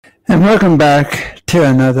And welcome back to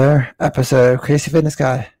another episode of Crazy Fitness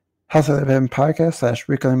Guy, Health of Living Podcast /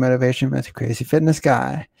 Weekly Motivation with Crazy Fitness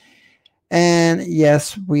Guy. And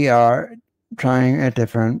yes, we are trying a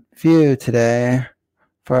different view today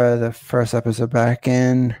for the first episode back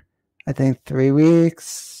in, I think, 3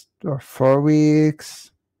 weeks or 4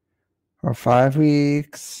 weeks or 5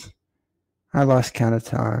 weeks. I lost count of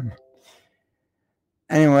time.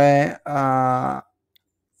 Anyway, sorry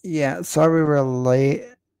we were late.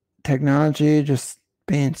 Technology just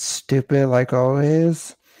being stupid like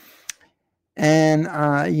always. And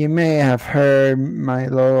you may have heard my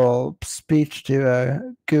little speech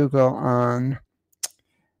to Google on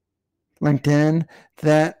LinkedIn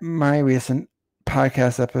that my recent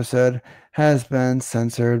podcast episode has been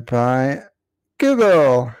censored by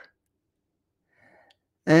Google.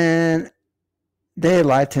 And they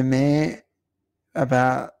lied to me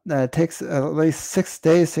about that it takes at least 6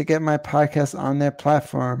 days to get my podcast on their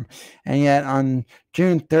platform, and yet on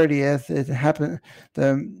June 30th it happened.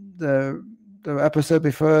 The episode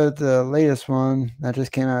before the latest one that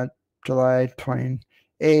just came out July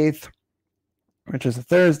 28th, which is a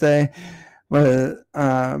Thursday, was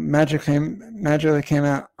magically came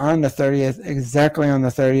out on the 30th, exactly on the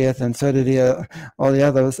 30th, and so did all the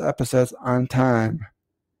other episodes on time.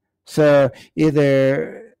 So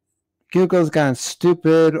either Google's gotten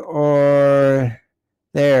stupid or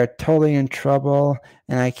they're totally in trouble,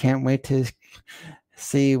 and I can't wait to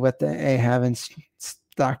see what they have in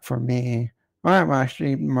stock for me. Well,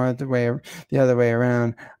 actually, more the other way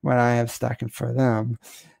around, what I have stocking for them.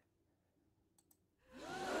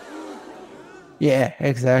 Yeah,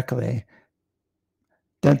 exactly.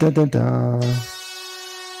 Dun dun dun dun.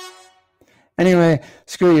 Anyway,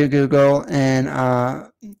 screw you, Google, and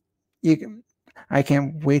I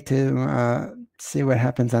can't wait to see what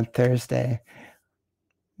happens on Thursday.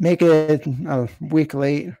 Make it a week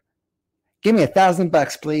late. Give me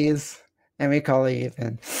 $1,000, please, and we call it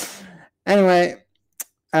even. Anyway,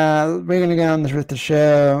 we're gonna get on with the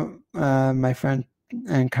show. My friend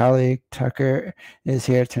and colleague Tucker is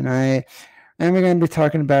here tonight, and we're gonna be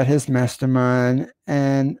talking about his mastermind.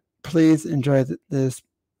 And please enjoy this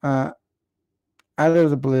out of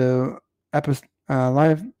the blue episode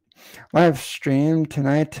live stream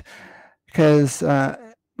tonight, because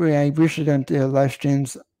we usually don't do live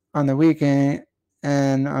streams on the weekend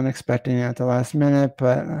and unexpected at the last minute,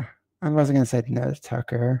 but I wasn't going to say no to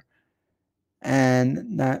Tucker,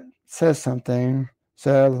 and that says something,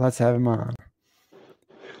 so let's have him on.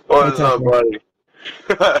 What's up, buddy?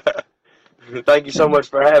 Thank you so much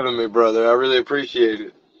for having me, brother. I really appreciate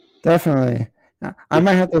it. Definitely. I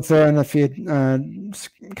might have to throw in a few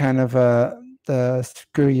kind of the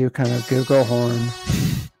screw you kind of Google horn,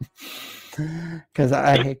 because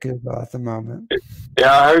I hate Google at the moment.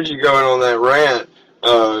 Yeah, I heard you going on that rant.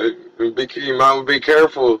 You might be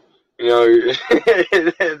careful. You know,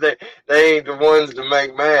 they ain't the ones to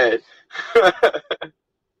make mad.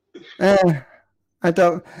 I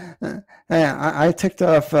don't. I ticked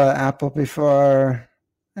off Apple before,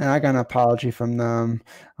 and I got an apology from them.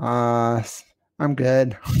 I'm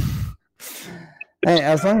good. Hey,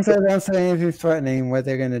 as long as I don't say anything threatening, what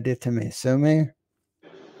they're going to do to me, sue me?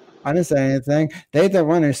 I didn't say anything. They're the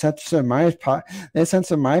one who censored my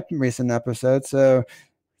recent episode, so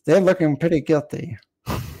they're looking pretty guilty.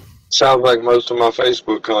 Sounds like most of my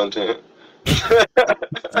Facebook content.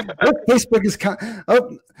 Look, Facebook is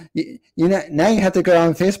you know, now you have to go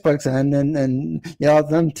on Facebook's end and yell at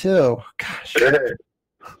them too. Gosh.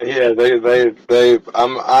 Yeah,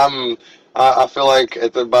 I feel like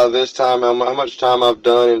by this time, how much time I've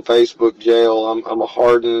done in Facebook jail, I'm a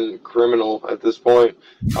hardened criminal at this point.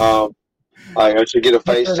 I should get a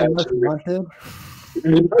face tattoo.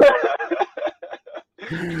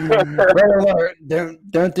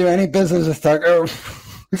 Don't do any business with Tucker.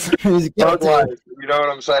 Thug life, you know what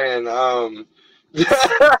I'm saying?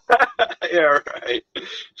 Yeah, right.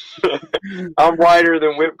 I'm whiter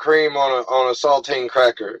than whipped cream on a saltine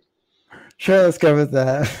cracker. Sure, let's go with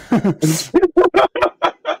that.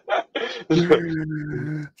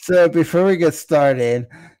 So before we get started,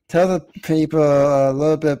 tell the people a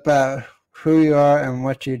little bit about who you are and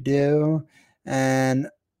what you do, and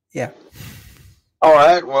yeah. All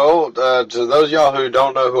right. Well, to those of y'all who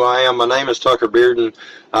don't know who I am, my name is Tucker Bearden.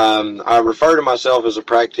 I refer to myself as a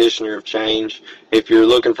practitioner of change. If you're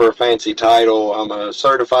looking for a fancy title, I'm a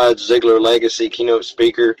certified Ziegler Legacy keynote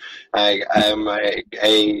speaker. I am a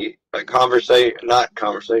not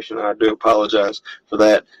conversation. I do apologize for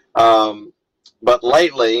that. But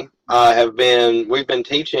lately, we've been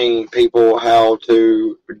teaching people how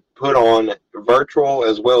to put on virtual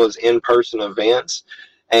as well as in-person events.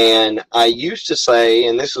 And I used to say,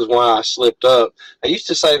 and this is why I slipped up, I used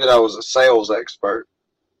to say that I was a sales expert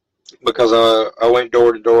because I went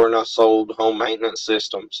door to door and I sold home maintenance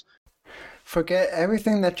systems. Forget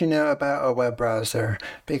everything that you know about a web browser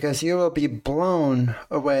because you will be blown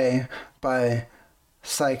away by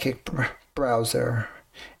Psychic browser.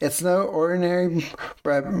 It's no ordinary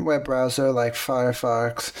web browser like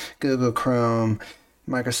Firefox, Google Chrome,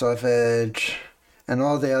 Microsoft Edge, and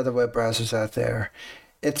all the other web browsers out there.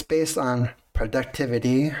 It's based on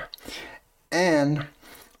productivity, and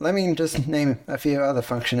let me just name a few other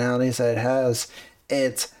functionalities that it has.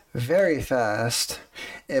 It's very fast.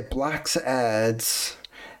 It blocks ads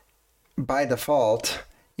by default.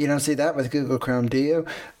 You don't see that with Google Chrome, do you?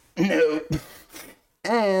 No.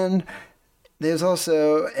 And there's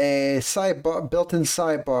also a sidebar, built-in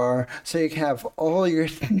sidebar, so you can have all your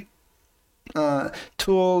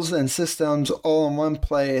tools and systems all in one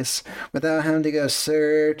place without having to go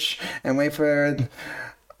search and wait for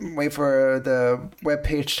the web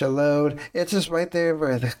page to load. It's just right there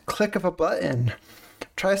with a click of a button.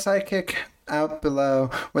 Try Sidekick out below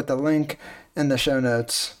with the link in the show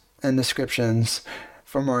notes and descriptions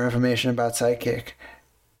for more information about Sidekick.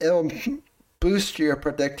 It'll boost your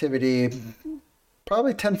productivity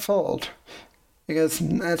probably tenfold, because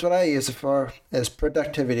that's what I use it for, is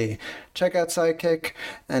productivity. Check out Sidekick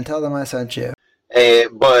and tell them I sent you.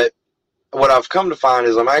 But what I've come to find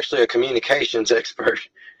is I'm actually a communications expert.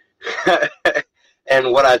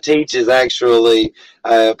 And what I teach is actually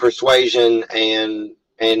persuasion and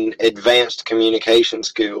advanced communication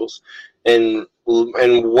skills. And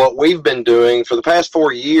what we've been doing for the past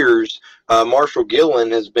 4 years, Marshal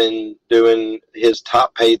Gillen has been doing his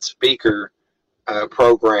top paid speaker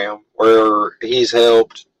program, where he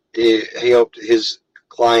helped his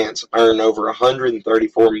clients earn over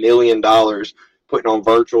 $134 million putting on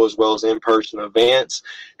virtual as well as in-person events.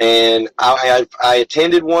 And I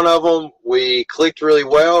attended one of them. We clicked really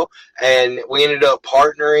well, and we ended up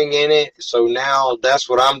partnering in it. So now that's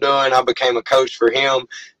what I'm doing. I became a coach for him,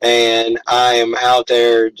 and I am out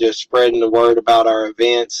there just spreading the word about our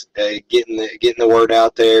events, getting the word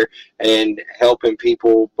out there, and helping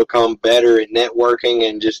people become better at networking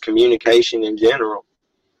and just communication in general.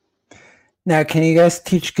 Now, can you guys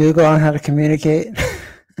teach Google on how to communicate?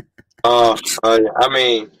 I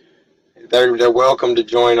mean, they're welcome to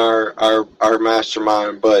join our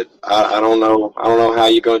mastermind, but I don't know how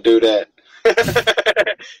you're gonna do that.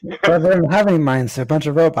 Well, they don't have any minds; they're a bunch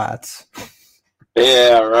of robots.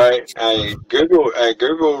 Yeah, right.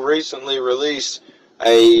 Google recently released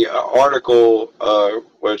a article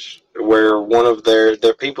where one of their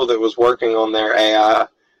people that was working on their AI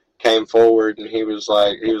came forward, and he was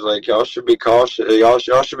like, y'all should be cautious. Y'all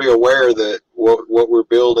should be aware that what we're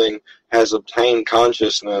building has obtained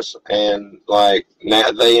consciousness, and like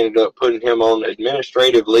now they ended up putting him on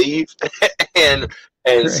administrative leave and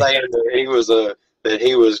saying that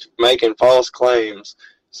he was making false claims.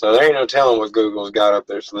 So there ain't no telling what Google's got up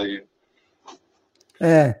their sleeve.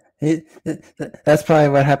 Yeah. That's probably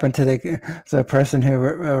what happened to the person who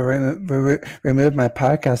removed my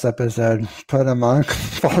podcast episode. Put him on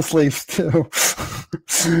false leaves too.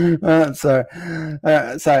 Sorry.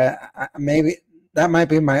 Maybe that might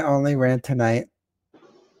be my only rant tonight.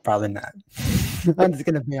 Probably not. I'm just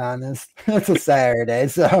gonna be honest. It's a Saturday,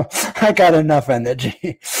 so I got enough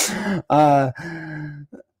energy.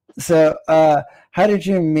 So how did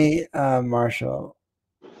you meet Marshall?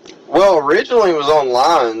 Well, originally it was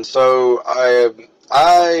online. So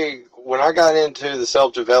when I got into the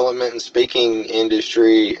self-development and speaking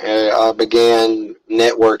industry, I began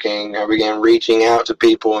networking. I began reaching out to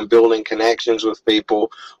people and building connections with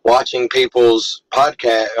people, watching people's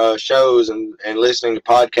podcast shows and listening to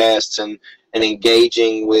podcasts and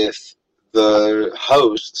engaging with the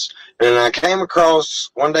hosts. And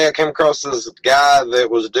one day I came across this guy that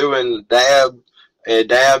was doing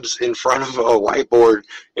dabs in front of a whiteboard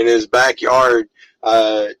in his backyard,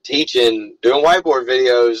 doing whiteboard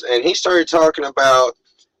videos, and he started talking about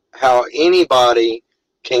how anybody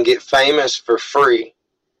can get famous for free,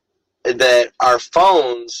 that our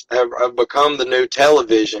phones have become the new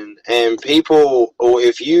television, and people,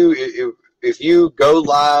 if you go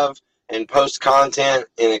live and post content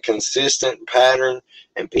in a consistent pattern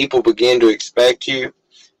and people begin to expect you,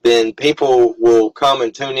 then people will come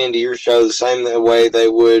and tune into your show the same way they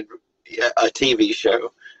would a TV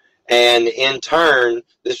show. And in turn,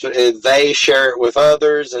 they share it with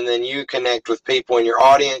others, and then you connect with people in your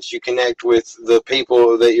audience. You connect with the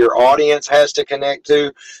people that your audience has to connect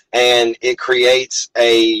to, and it creates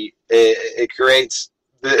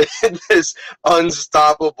this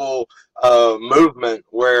unstoppable movement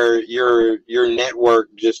where your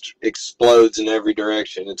network just explodes in every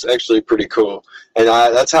direction. It's actually pretty cool. And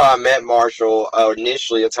that's how I met Marshall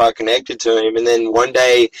initially. That's how I connected to him. And then one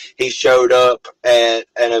day he showed up at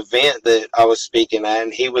an event that I was speaking at,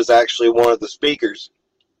 and he was actually one of the speakers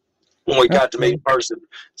when we got to meet in person.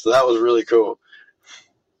 So that was really cool.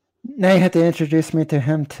 Now you have to introduce me to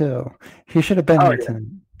him too. He should have been here tonight.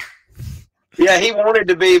 Yeah, he wanted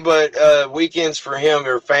to be, but weekends for him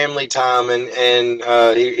are family time, and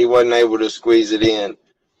he wasn't able to squeeze it in.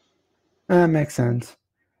 That makes sense.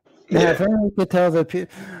 Now, if you could tell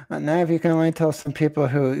now if you can only tell some people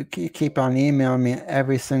who keep on emailing me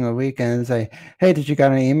every single weekend, it's like, hey, did you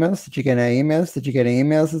get any emails? Did you get any emails? Did you get any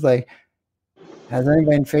emails? It's like, has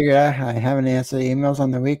anybody figured out how I haven't answered emails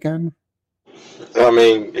on the weekend? I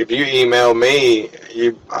mean, if you email me,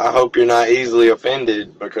 I hope you're not easily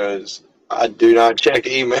offended, because I do not check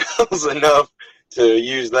emails enough to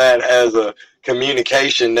use that as a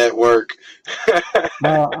communication network.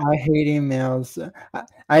 Well, I hate emails.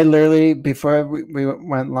 I literally, before we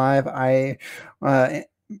went live, I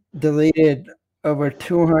deleted over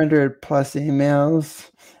 200 plus emails,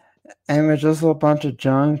 and it was just a bunch of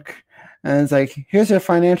junk. And it's like, here's your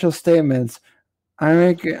financial statements. I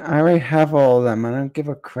already have all of them. I don't give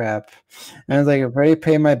a crap. And it's like, I've already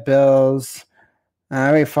paid my bills. I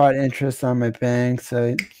already fought interest on my bank,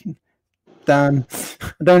 so done.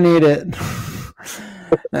 I don't need it.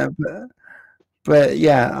 But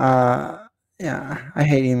yeah, I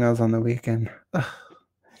hate emails on the weekend. Ugh.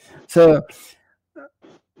 So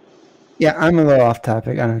yeah, I'm a little off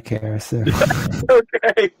topic. I don't care. So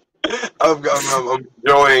okay, I'm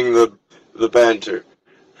enjoying the banter.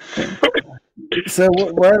 So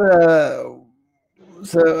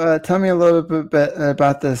tell me a little bit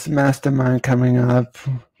about this mastermind coming up.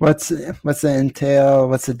 What's the entail?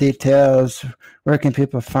 What's the details? Where can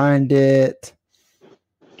people find it?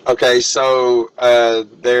 Okay, so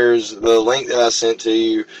there's the link that I sent to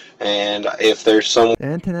you, and if there's some...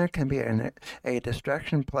 The internet can be a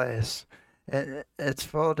distraction place. It's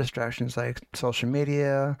full of distractions like social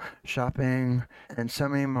media, shopping, and so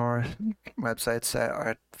many more websites that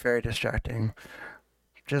are very distracting,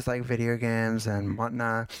 just like video games and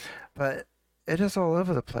whatnot. But it is all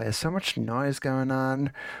over the place. So much noise going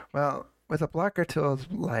on. Well, with a blocker tool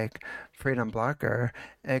like Freedom Blocker,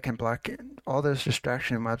 it can block all those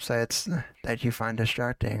distraction websites that you find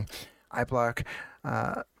distracting. I block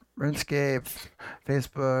RuneScape,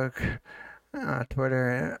 Facebook,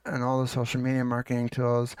 Twitter, and all the social media marketing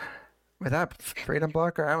tools. Without Freedom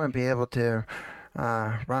Blocker, I wouldn't be able to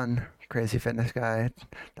run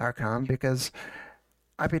crazyfitnessguy.com because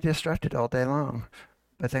I'd be distracted all day long.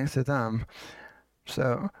 But thanks to them,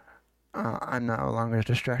 so I'm no longer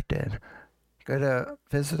distracted.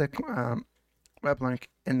 Visit the web link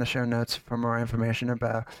in the show notes for more information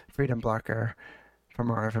about Freedom Blocker, for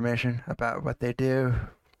more information about what they do,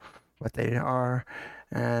 what they are,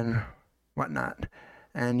 and whatnot.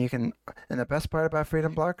 And you can, and the best part about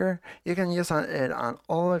Freedom Blocker, you can use it on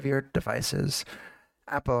all of your devices: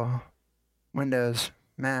 Apple, Windows,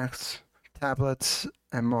 Macs, tablets,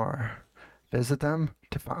 and more. Visit them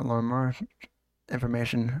to learn more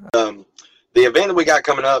information. The event that we got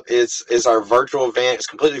coming up is our virtual event. It's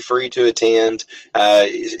completely free to attend.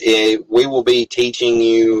 We will be teaching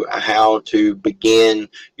you how to begin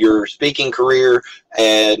your speaking career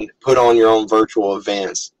and put on your own virtual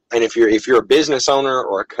events. And if you're a business owner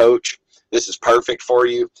or a coach, this is perfect for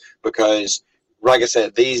you, because, like I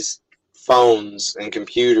said, these phones and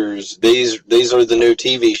computers, these are the new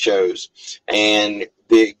TV shows. And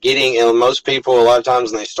most people, a lot of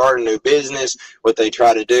times when they start a new business, what they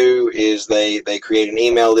try to do is they create an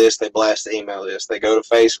email list, they blast the email list, they go to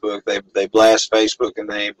Facebook, they blast Facebook, and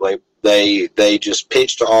they just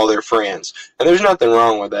pitch to all their friends. And there's nothing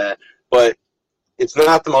wrong with that, but it's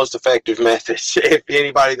not the most effective method. If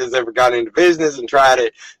anybody that's ever got into business and tried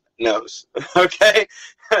it knows. Okay.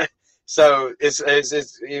 So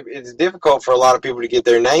it's difficult for a lot of people to get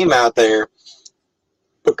their name out there,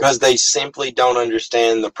 because they simply don't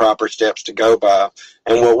understand the proper steps to go by.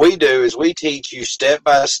 And what we do is we teach you step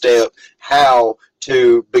by step how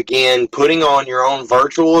to begin putting on your own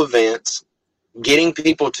virtual events, getting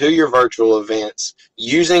people to your virtual events,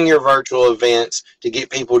 using your virtual events to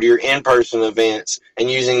get people to your in-person events,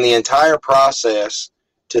 and using the entire process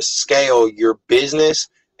to scale your business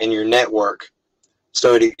and your network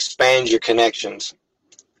so it expands your connections.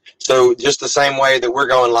 So just the same way that we're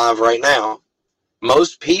going live right now,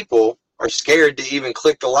 most people are scared to even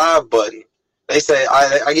click the live button. they say,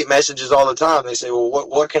 I get messages all the time. They say, well,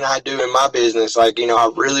 what can I do in my business? Like,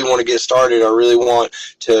 I really want to get started. I really want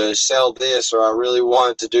to sell this, or I really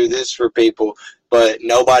want to do this for people, but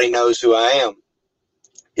nobody knows who I am.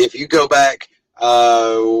 If you go back, like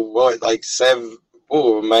I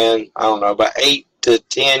don't know, about 8 to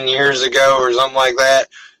 10 years ago or something like that,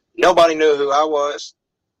 nobody knew who I was.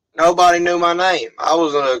 Nobody knew my name. I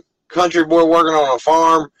was a country boy working on a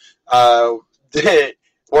farm,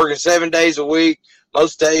 working 7 days a week,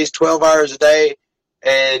 most days 12 hours a day,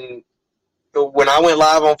 and when I went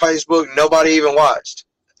live on Facebook, nobody even watched.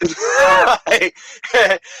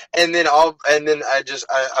 and then I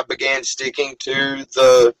began sticking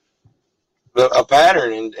to a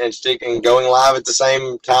pattern and sticking going live at the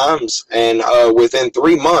same times, and within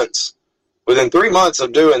 3 months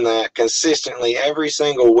of doing that consistently every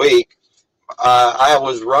single week, I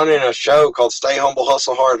was running a show called Stay Humble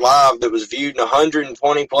Hustle Hard Live that was viewed in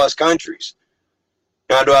 120 plus countries.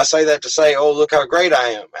 Now, do I say that to say, oh, look how great I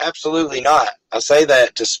am? Absolutely not. I say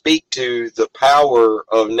that to speak to the power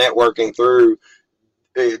of networking through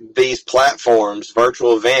these platforms,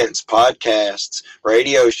 virtual events, podcasts,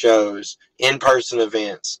 radio shows, in-person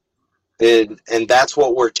events. And that's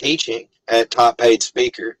what we're teaching at Top Paid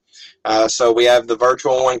Speaker. So we have the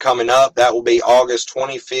virtual one coming up. That will be August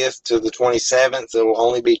 25th to the 27th. It will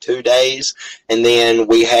only be 2 days. And then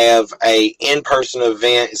we have a in-person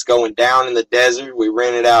event. It's going down in the desert. We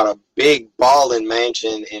rented out a big balling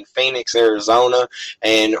mansion in Phoenix, Arizona,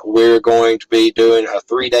 and we're going to be doing a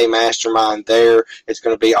 3-day mastermind there. It's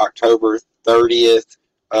going to be October 30th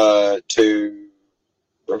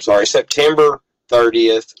September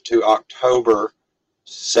 30th to October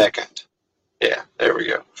 2nd. Yeah, there we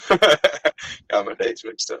go. Got my dates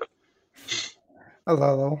mixed up.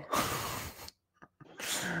 Hello.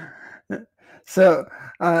 So,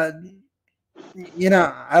 I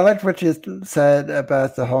liked what you said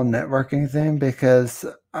about the whole networking thing, because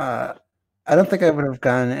I don't think I would have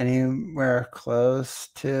gotten anywhere close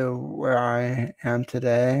to where I am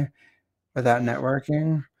today without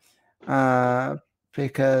networking,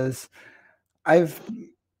 because I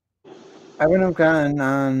wouldn't have gotten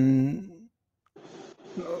on.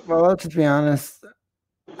 Well, let's just be honest.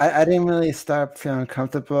 I didn't really start feeling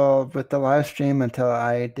comfortable with the live stream until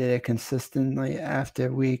I did it consistently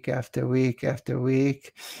after week after week after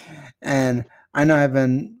week. And I know I've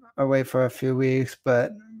been away for a few weeks,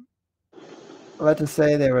 but let's just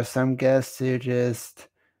say there were some guests who just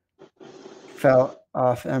felt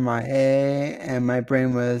off MIA, and my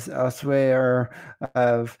brain was elsewhere.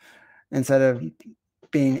 Instead of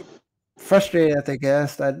being frustrated at the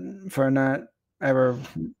guest for not ever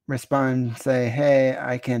respond, say, hey,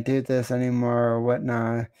 I can't do this anymore or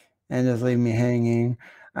whatnot, and just leave me hanging,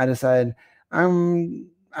 I decided I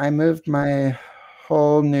moved my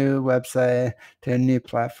whole new website to a new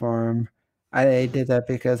platform. I did that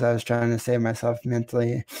because I was trying to save myself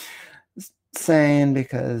mentally sane,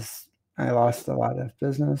 because I lost a lot of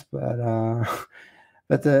business. But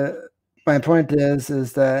my point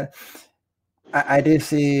is that I do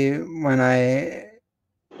see when I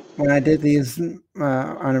did these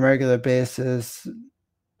on a regular basis,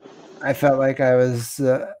 I felt like I was,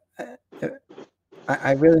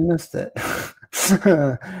 I really missed it.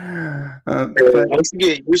 Once you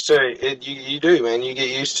get used to it, you do, man. You get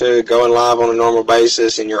used to going live on a normal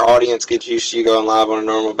basis, and your audience gets used to you going live on a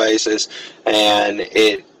normal basis, and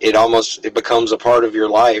it becomes a part of your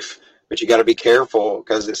life. But you got to be careful,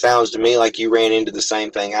 because it sounds to me like you ran into the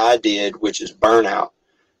same thing I did, which is burnout.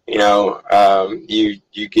 You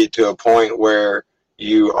get to a point where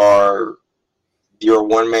you're a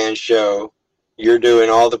one-man show. You're doing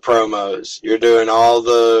all the promos. You're doing all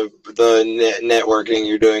the networking.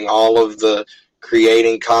 You're doing all of the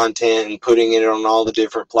creating content and putting it on all the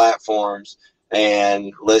different platforms.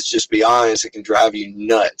 And let's just be honest, it can drive you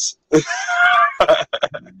nuts.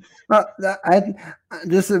 Well, I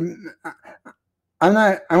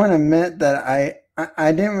want to admit that I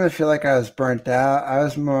didn't really feel like I was burnt out. I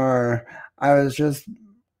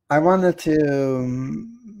wanted to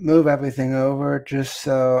move everything over just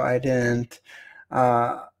so I didn't,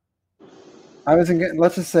 let's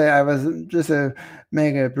just say just to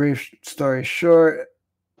make a brief story short,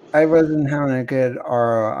 I wasn't having a good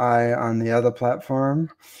ROI on the other platform,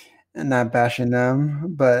 and not bashing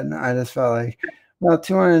them, but I just felt like, well,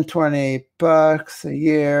 $220 a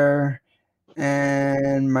year,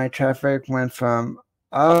 and my traffic went from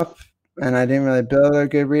up, and I didn't really build a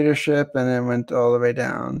good readership, and it went all the way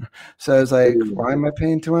down. So it's like, why am I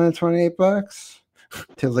paying $228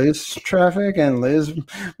 to lose traffic and lose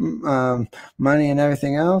money and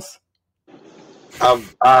everything else?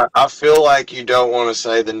 I feel like you don't want to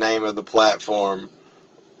say the name of the platform,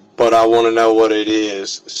 but I want to know what it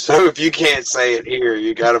is. So if you can't say it here,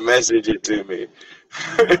 you got to message it to me.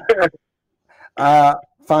 Uh,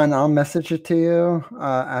 Fine, I'll message it to you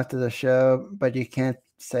after the show, but you can't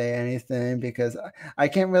say anything because I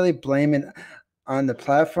can't really blame it on the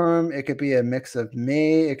platform. It could be a mix of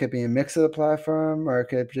me, it could be a mix of the platform, or it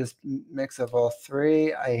could just mix of all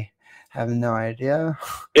three. I have no idea.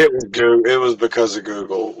 It was Google. It was because of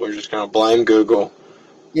Google. We're just gonna blame Google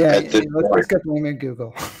Yeah, at this let's point. get blaming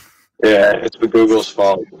Google. Yeah, it's Google's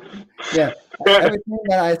fault. Yeah, everything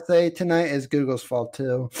that I say tonight is Google's fault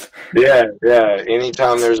too. Yeah, yeah.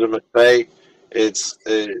 Anytime there's a mistake, it's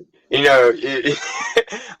at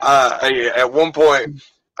one point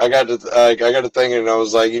I got to thinking, and I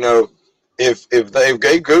was like,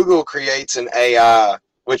 if Google creates an AI,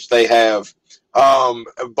 which they have,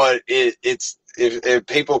 but it's if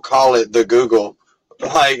people call it the Google,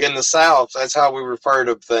 like in the South, that's how we refer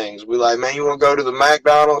to things. We like, man, you want to go to the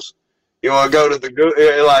McDonald's? You want to go to the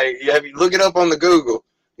Google? Like, have you look it up on the Google?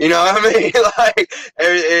 You know what I mean? Like,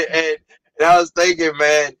 and I was thinking,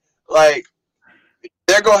 man, like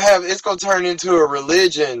they're gonna have it's gonna turn into a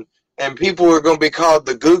religion, and people are gonna be called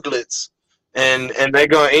the Googlets, and they're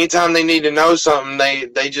going anytime they need to know something,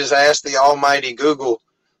 they just ask the Almighty Google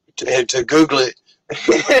to Google it.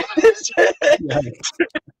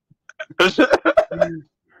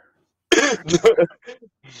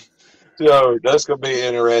 So that's gonna be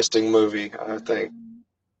an interesting movie, I think.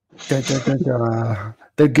 The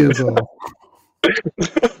Google.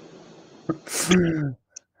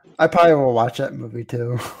 I probably will watch that movie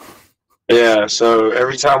too. Yeah. So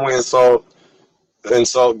every time we insult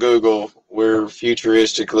Google, we're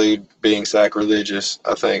futuristically being sacrilegious.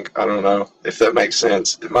 I think. I don't know if that makes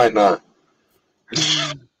sense. It might not.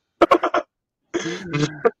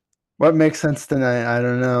 What makes sense tonight? I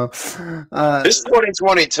don't know. It's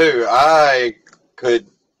 2022. I could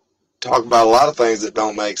talk about a lot of things that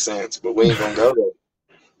don't make sense, but we ain't gonna go there.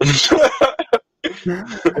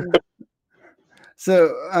 So,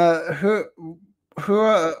 who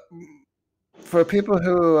for people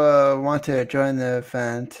who want to join the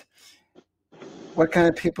event, what kind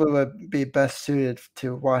of people would be best suited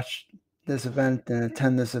to watch this event and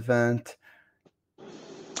attend this event?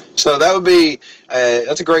 So that would be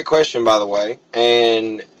that's a great question, by the way,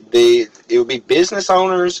 and it would be business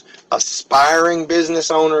owners, aspiring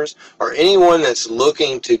business owners, or anyone that's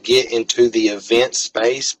looking to get into the event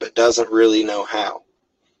space but doesn't really know how.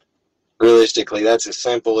 Realistically, that's as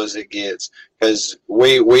simple as it gets because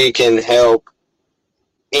we can help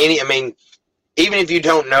any. I mean, even if you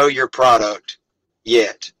don't know your product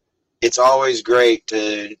yet, it's always great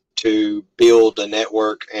to build a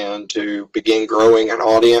network and to begin growing an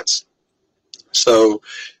audience. So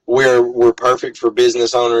we're perfect for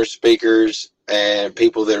business owners, speakers, and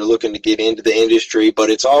people that are looking to get into the industry.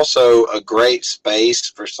 But it's also a great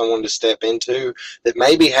space for someone to step into that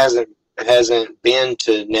maybe hasn't been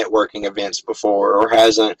to networking events before or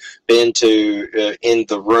hasn't been to in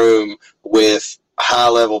the room with high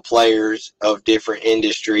level players of different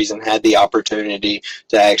industries and had the opportunity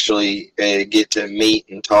to actually get to meet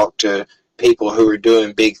and talk to people who are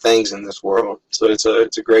doing big things in this world. So it's a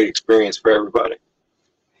great experience for everybody.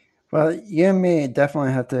 Well, you and me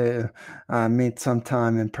definitely have to meet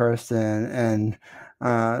sometime in person, and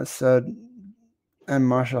and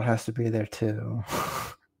Marshall has to be there too.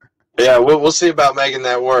 Yeah, we'll see about making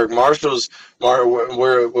that work. Marshall's a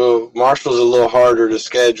little harder to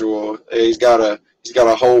schedule. He's got a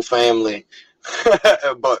whole family,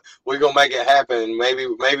 but we're gonna make it happen. Maybe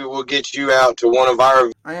we'll get you out to one of our.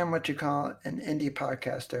 I am what you call an indie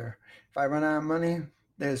podcaster. If I run out of money,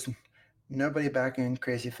 there's nobody backing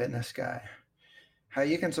Crazy Fitness Guy. How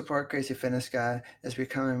you can support Crazy Fitness Guy is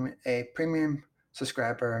becoming a premium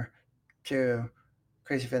subscriber to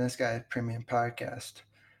Crazy Fitness Guy Premium Podcast.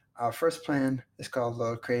 Our first plan is called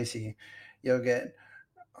Low Crazy. You'll get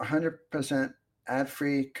 100%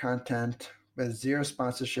 ad-free content with zero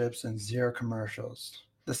sponsorships and zero commercials.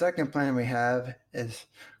 The second plan we have is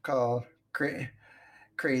called Crazy.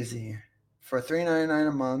 For $3.99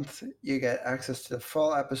 a month, you get access to the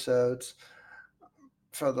full episodes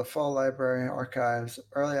for the full library archives,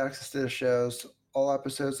 early access to the shows. All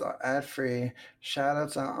episodes are ad-free,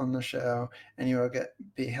 shout-outs out on the show, and you will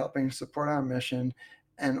be helping support our mission,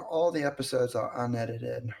 and all the episodes are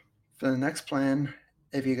unedited. For the next plan,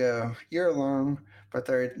 if you go year-long for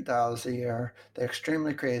 $30 a year, they're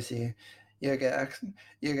extremely crazy. You get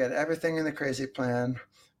everything in the crazy plan,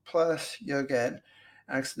 plus you'll get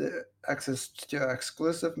access to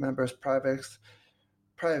exclusive members' private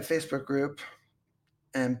Facebook group,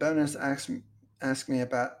 and bonus ask me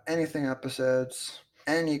about anything episodes,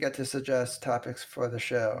 and you get to suggest topics for the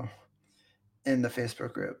show in the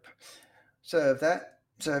Facebook group. So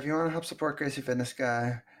if you want to help support Gracie Fitness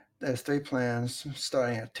Guy, there's 3 plans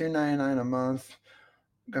starting at $2.99 a month,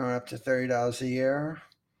 going up to $30 a year.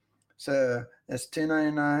 So it's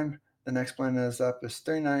 $2.99. The next plan is up is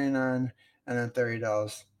 $3.99, and then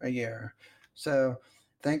 $30 a year. So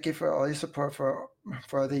thank you for all your support for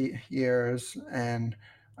the years, and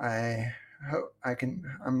I hope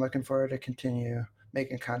I'm looking forward to continue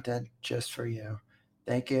making content just for you.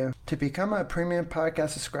 Thank you. To become a premium podcast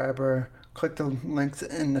subscriber, click the links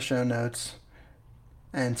in the show notes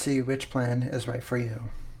and see which plan is right for you.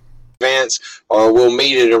 Events, or we'll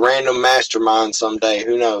meet at a random mastermind someday.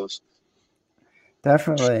 Who knows?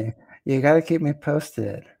 Definitely. You got to keep me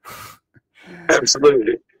posted.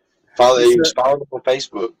 Absolutely. Follow me on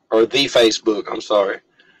Facebook, or the Facebook. I'm sorry.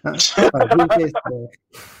 The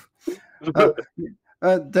Facebook.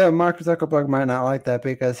 The Mark Zuckerberg might not like that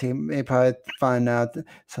because he may probably find out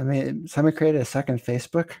somebody created a second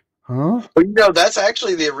Facebook. Huh? Well, that's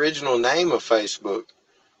actually the original name of Facebook.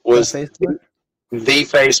 Was Facebook? The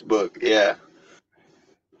Facebook, yeah.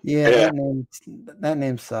 Yeah, that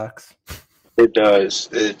name sucks. It does.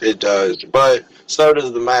 It does. But so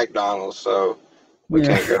does the McDonald's, so we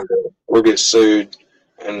can't go there. We'll get sued.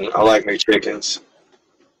 And I like McChickens.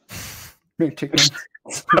 McChickens?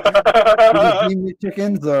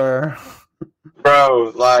 McChickens or?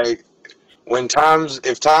 Bro, like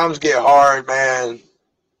if times get hard, man,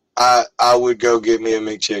 I would go get me a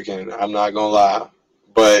McChicken. I'm not gonna lie.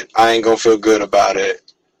 But I ain't gonna feel good about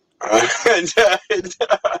it. I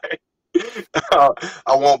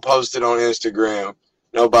won't post it on Instagram.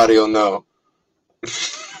 Nobody will know.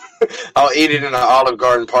 I'll eat it in an Olive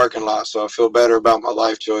Garden parking lot, so I feel better about my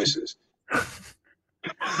life choices.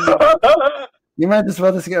 You might as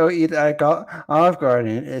well just go eat at Olive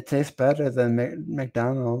Garden. It tastes better than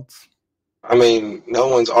McDonald's. I mean, no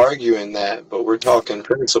one's arguing that, but we're talking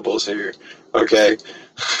principles here, okay?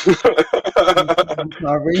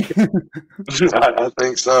 Are we? I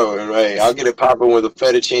think so. Hey, I'll get it popping with a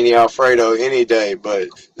fettuccine Alfredo any day, but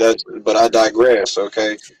I digress,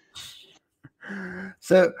 okay?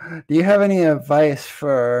 So, do you have any advice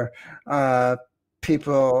for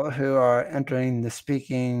people who are entering the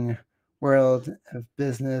speaking world of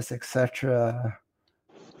business, etc.?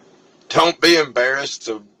 Don't be embarrassed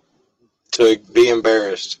to be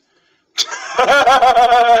embarrassed.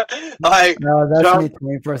 No, that's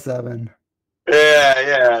me 24/7.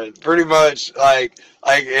 Yeah, pretty much. Like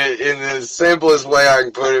in the simplest way I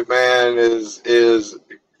can put it, man, is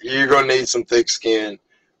you're gonna need some thick skin.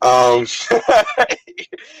 Go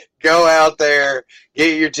out there,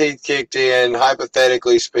 get your teeth kicked in.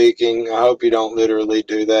 Hypothetically speaking, I hope you don't literally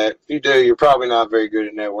do that. If you do, you're probably not very good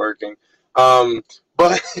at networking.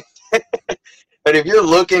 But But if you're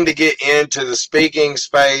looking to get into the speaking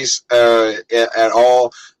space at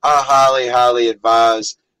all, I highly, highly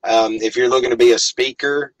advise, if you're looking to be a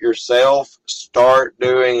speaker yourself, start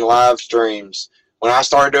doing live streams. When I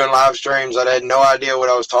started doing live streams, I had no idea what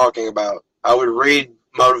I was talking about. I would read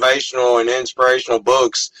motivational and inspirational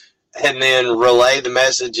books and then relay the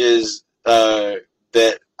messages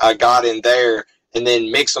that I got in there and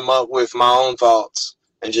then mix them up with my own thoughts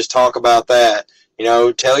and just talk about that.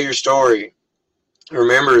 Tell your story.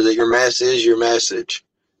 Remember that your mess is your message,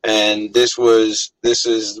 and this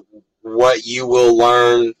is what you will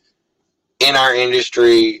learn in our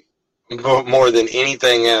industry more than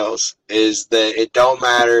anything else, is that it don't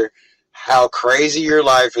matter how crazy your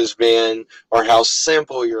life has been or how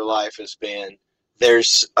simple your life has been.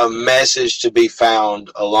 There's a message to be found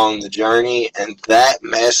along the journey, and that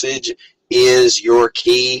message is your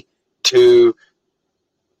key to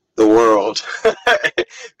the world.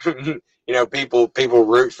 People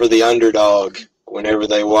root for the underdog whenever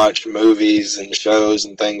they watch movies and shows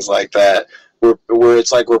and things like that.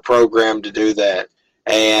 It's like we're programmed to do that.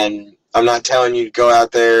 And I'm not telling you to go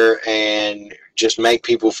out there and just make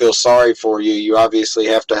people feel sorry for you. You obviously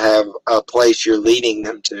have to have a place you're leading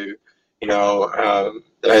them to.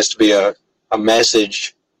 There has to be a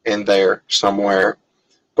message in there somewhere.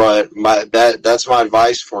 But that's my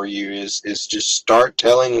advice for you is just start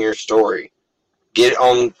telling your story. Get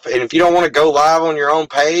on, and if you don't want to go live on your own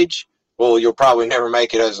page, well, you'll probably never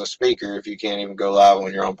make it as a speaker if you can't even go live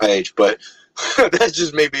on your own page. But that's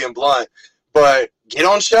just me being blunt. But get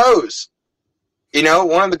on shows.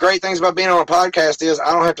 One of the great things about being on a podcast is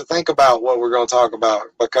I don't have to think about what we're going to talk about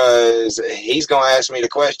because he's going to ask me the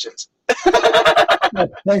questions.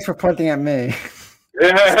 Thanks for pointing at me.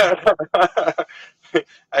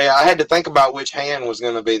 Hey, I had to think about which hand was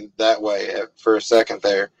going to be that way for a second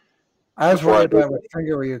there. I was before I worried do about what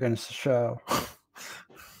finger were you going to show.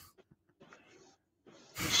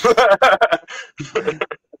 that.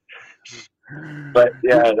 But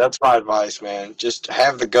yeah, that's my advice, man. Just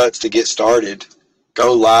have the guts to get started.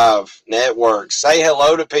 Go live, network, say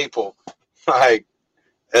hello to people. Like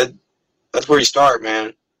that's where you start,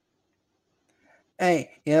 man. Hey,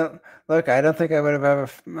 look, I don't think I would have ever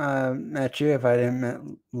met you if I didn't met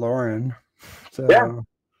Lauren. Yeah. So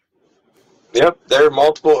Yep. There are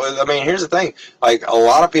multiple. I mean, here's the thing. Like a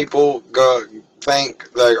lot of people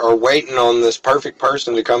think they are waiting on this perfect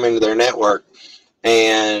person to come into their network,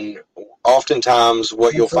 and oftentimes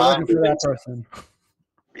what I'm you'll still looking find for that is person.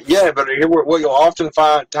 yeah, but what you'll often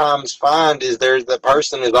find is there's the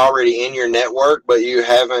person is already in your network, but you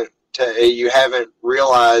haven't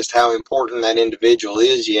realized how important that individual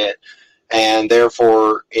is yet, and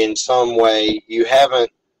therefore, in some way, you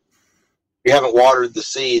haven't watered the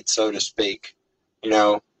seed, so to speak. You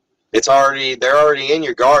know, they're already in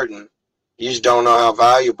your garden. You just don't know how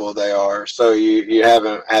valuable they are, so you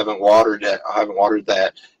haven't watered it, haven't watered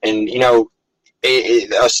that, and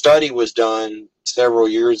a study was done several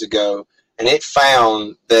years ago, and it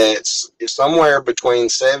found that somewhere between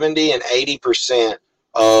 70 and 80%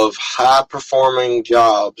 of high performing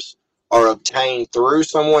jobs are obtained through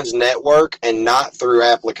someone's network and not through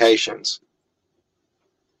applications.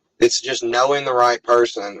 It's just knowing the right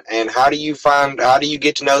person. And how do you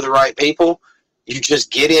get to know the right people? You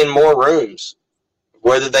just get in more rooms,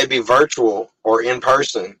 whether they be virtual or in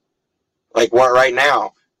person. Like what right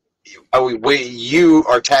now, you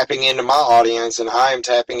are tapping into my audience and I am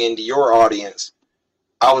tapping into your audience.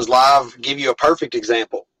 I was live, give you a perfect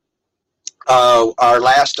example. Our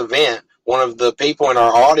last event, one of the people in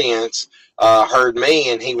our audience heard me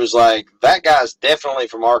and he was like, that guy's definitely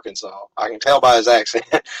from Arkansas. I can tell by his accent.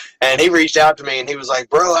 And he reached out to me and he was like,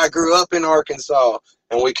 bro, I grew up in Arkansas.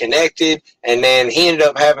 And we connected, and then he ended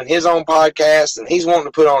up having his own podcast, and he's wanting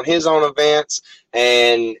to put on his own events,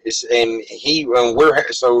 and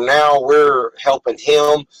now we're helping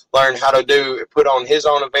him learn how to put on his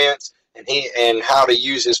own events, and how to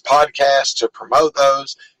use his podcast to promote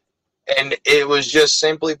those. And it was just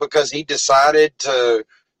simply because he decided to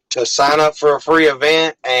sign up for a free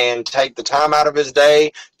event and take the time out of his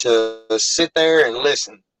day to sit there and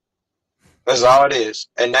listen. That's all it is.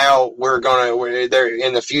 And now we're there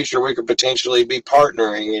in the future. We could potentially be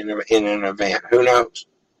partnering in an event. Who knows?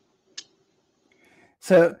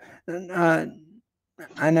 So, I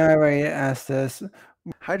know I already asked this.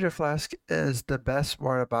 Hydro Flask is the best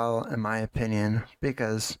water bottle in my opinion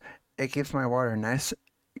because it keeps my water nice,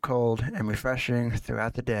 cold, and refreshing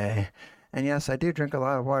throughout the day. And yes, I do drink a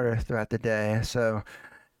lot of water throughout the day. So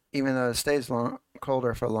even though it stays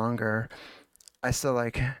colder for longer, I still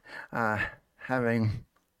like having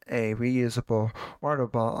a reusable water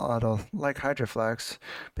bottle like Hydroflex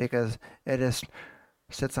because it just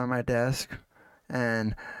sits on my desk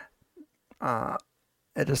and uh,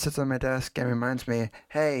 and reminds me,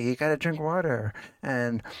 hey, you gotta drink water.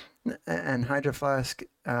 And Hydro Flask,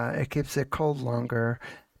 it keeps it cold longer,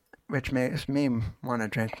 which makes me want to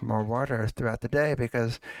drink more water throughout the day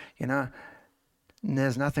because,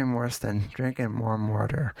 there's nothing worse than drinking warm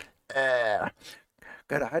water.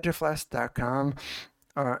 Go to hydroflask.com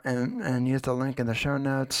and use the link in the show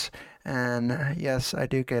notes. And yes, I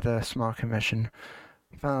do get a small commission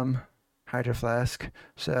from Hydro Flask,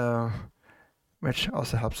 which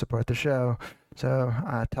also helps support the show. So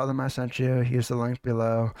tell them I sent you. Use the link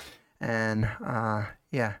below, and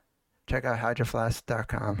check out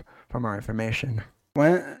hydroflask.com for more information.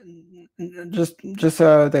 Just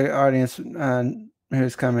so the audience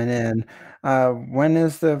who's coming in, when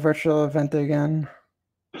is the virtual event again?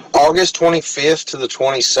 August 25th to the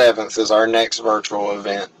 27th is our next virtual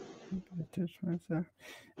event.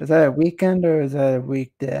 Is that a weekend or is that a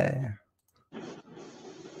weekday?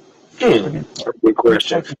 Good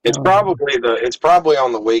question. It's probably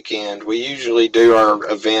on the weekend. We usually do our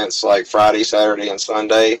events like Friday, Saturday, and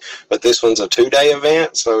Sunday, but this one's a 2-day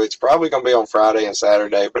event, so it's probably going to be on Friday and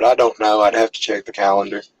Saturday, but I don't know. I'd have to check the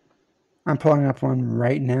calendar. I'm pulling up one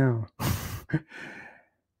right now.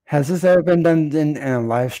 Has this ever been done in a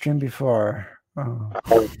live stream before?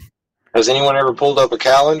 Oh. Has anyone ever pulled up a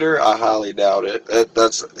calendar? I highly doubt it.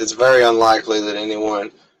 It's very unlikely that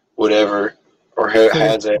anyone would ever or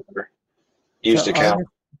has ever used a calendar.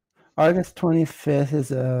 August 25th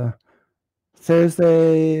is a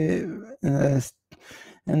Thursday, and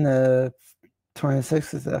the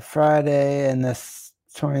 26th is a Friday, and the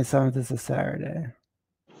 27th is a Saturday.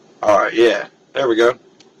 All right, yeah, there we go.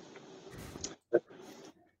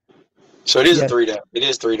 So it is a 3-day. It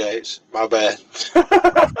is 3 days. My bad.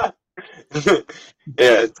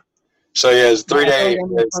 Yeah, So yeah, it's 3 I feel day. like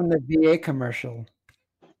I'm from the VA commercial.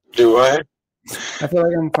 Do what? I feel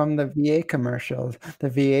like I'm from the VA commercials. The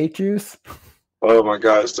VA juice. Oh my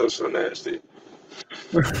God, it's so nasty.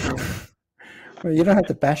 Well, you don't have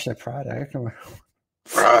to bash the product.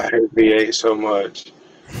 I hate V8 so much.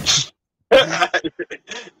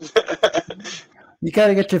 You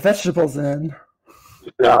gotta get your vegetables in.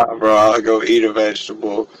 Nah, bro, I'll go eat a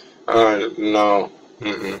vegetable. No.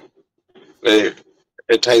 Mm-mm.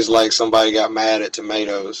 It tastes like somebody got mad at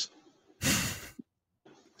tomatoes.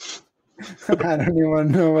 I don't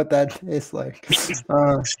even know what that tastes like.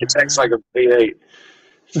 It tastes like a V8.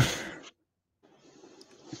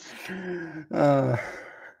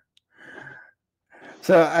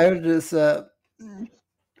 So I would just.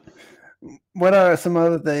 What are some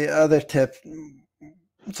of the other tips?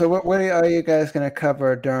 So what are you guys going to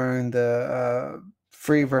cover during the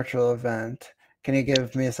free virtual event? Can you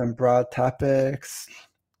give me some broad topics?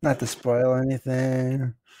 Not to spoil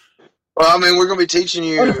anything. Well, I mean, we're going to be teaching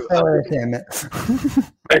you. Damn it.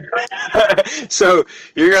 So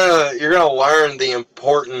you're gonna learn the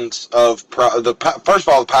importance of first of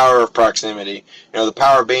all, the power of proximity. You know, the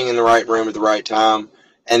power of being in the right room at the right time,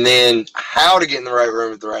 and then how to get in the right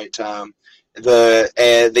room at the right time.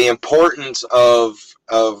 The importance of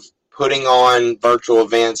putting on virtual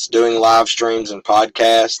events, doing live streams and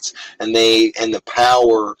podcasts, and the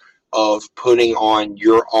power of putting on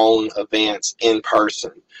your own events in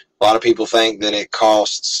person. A lot of people think that it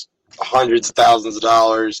costs hundreds of thousands of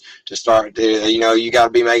dollars to start. You got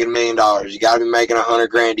to be making $1 million. You got to be making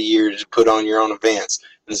 $100,000 a year to put on your own events.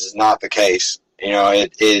 This is not the case. You know,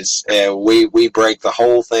 it is. We break the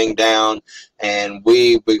whole thing down, and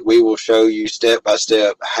we will show you step by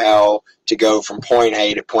step how to go from point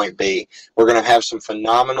A to point B. We're going to have some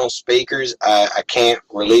phenomenal speakers. I can't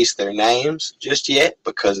release their names just yet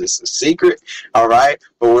because it's a secret. All right,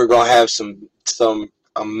 but we're going to have some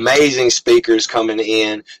amazing speakers coming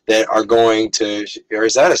in that are going to. Or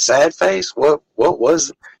is that a sad face? What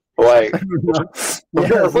was like?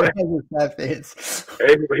 Sad face.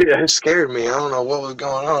 It scared me. I don't know what was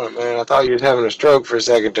going on, man. I thought you was having a stroke for a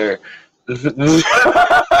second there.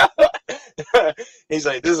 He's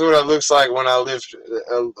like, this is what it looks like when I lift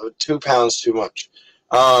 2 pounds too much.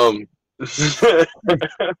 But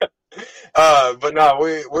no,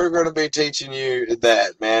 we're going to be teaching you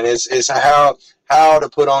that, man. It's how to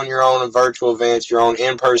put on your own virtual events, your own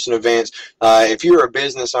in-person events. If you're a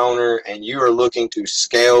business owner and you are looking to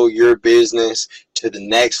scale your business to the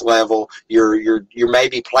next level, you're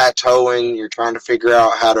maybe plateauing. You're trying to figure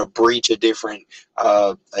out how to breach a different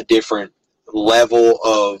level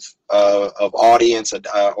of audience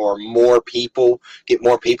or more people, get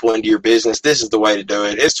more people into your business. This is the way to do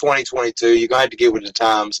it. It's 2022. You're going to have to get with the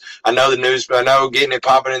times. I know getting it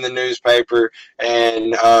popping in the newspaper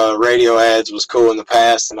and radio ads was cool in the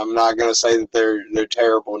past, and I'm not going to say that they're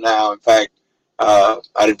terrible now. In fact, I'd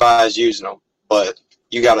advise using them. But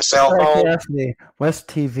you got a cell phone. West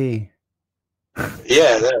TV.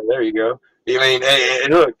 Yeah, there you go. I mean,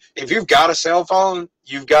 and look, if you've got a cell phone,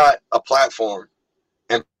 you've got a platform,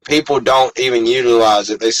 and people don't even utilize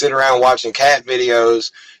it. They sit around watching cat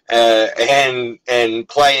videos and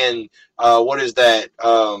playing what is that?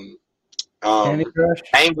 Candy Crush?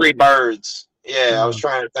 Angry Birds. Yeah, I was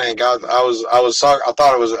trying to think. I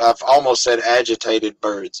thought it was. I almost said agitated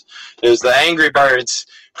birds. It was the Angry Birds.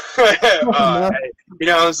 You know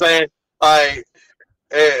what I'm saying? Like.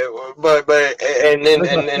 But and then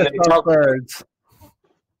they talk birds.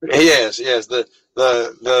 Yes. The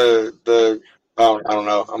oh, I don't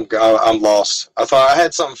know. I'm lost. I thought I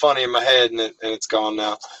had something funny in my head and it's gone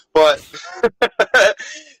now. But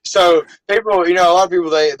so people, a lot of people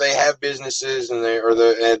they have businesses and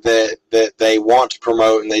that they want to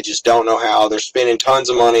promote and they just don't know how. They're spending tons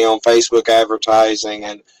of money on Facebook advertising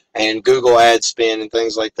and Google ad spend and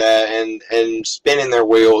things like that and spinning their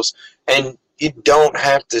wheels. And you don't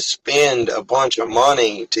have to spend a bunch of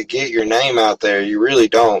money to get your name out there. You really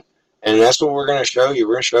don't. And that's what we're going to show you.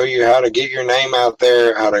 We're going to show you how to get your name out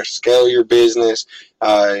there, how to scale your business.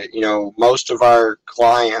 Most of our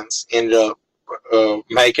clients ended up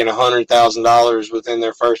making $100,000 within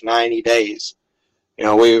their first 90 days.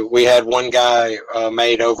 We had one guy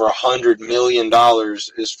made over $100 million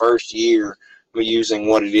his first year using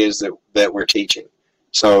what it is that we're teaching.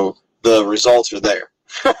 So the results are there.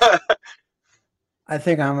 I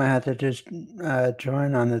think I'm going to have to just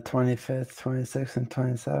join on the 25th, 26th, and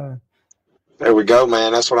 27th. There we go,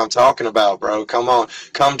 man. That's what I'm talking about, bro. Come on.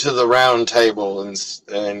 Come to the round table and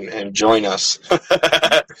join us.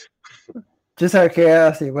 Just out of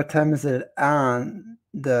curiosity, what time is it on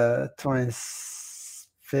the 25th,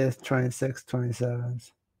 26th,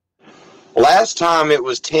 27th? Last time it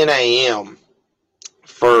was 10 a.m.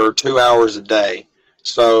 for 2 hours a day.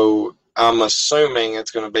 So I'm assuming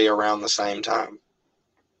it's going to be around the same time.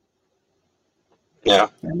 Yeah.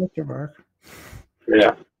 That should work.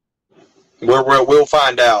 Yeah. We'll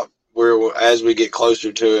find out. As we get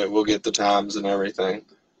closer to it, we'll get the times and everything.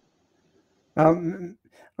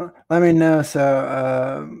 Let me know.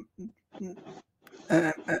 So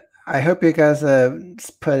I hope you guys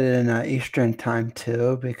put it in Eastern time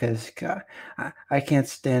too, because God, I can't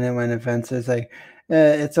stand it when events is like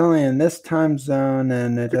it's only in this time zone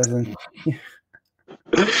and it doesn't.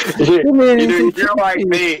 You're like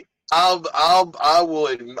me. I'll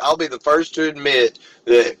be the first to admit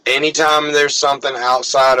that anytime there's something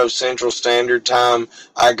outside of Central Standard Time,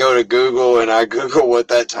 I go to Google and I Google what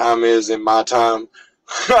that time is in my time.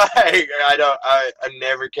 I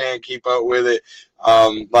never can keep up with it.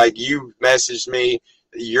 Like you messaged me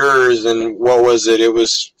yours, and what was it? It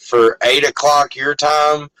was for 8 o'clock your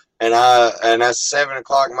time, and that's 7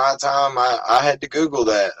 o'clock my time. I had to Google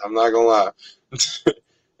that. I'm not gonna lie.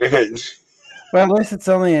 Well, at least it's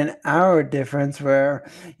only an hour difference. Where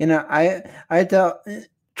I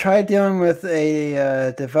tried dealing with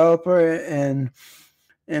a developer in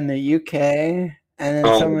the UK, and then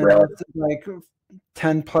someone that's like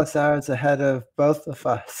 10 plus hours ahead of both of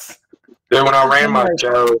us. Then when I ran my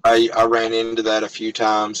show, I ran into that a few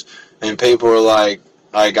times, and people were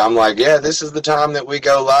I'm like, yeah, this is the time that we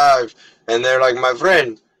go live, and they're like, my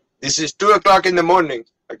friend, this is 2 o'clock in the morning.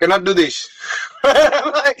 I cannot do this.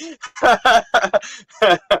 I'm like,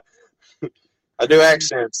 I do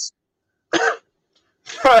accents.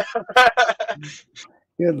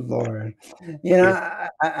 Good Lord.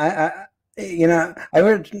 I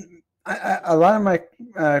would. A lot of my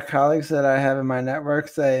colleagues that I have in my network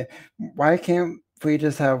say, why can't we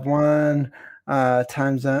just have one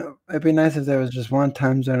time zone? It'd be nice if there was just one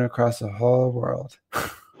time zone across the whole world.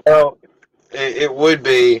 Well, it would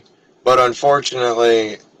be, but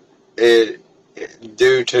unfortunately,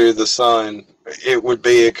 due to the sun, it would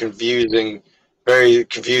be a very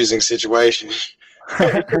confusing situation.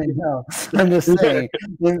 I know. I'm just saying,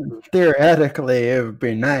 theoretically, it would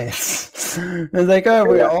be nice. It's like, oh,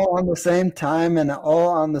 we're all on the same time and all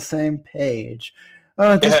on the same page.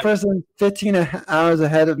 Oh, this person 15 hours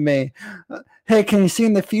ahead of me. Hey, can you see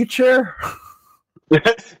in the future?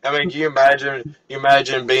 I mean, can you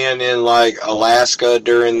imagine being in like Alaska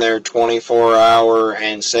during their 24-hour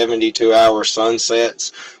and 72-hour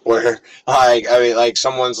sunsets where like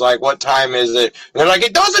someone's like, what time is it? And they're like,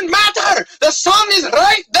 it doesn't matter. The sun is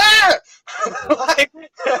right there. Like,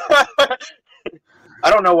 I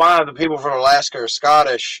don't know why the people from Alaska are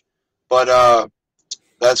Scottish, but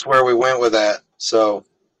that's where we went with that. So,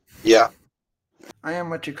 yeah. I am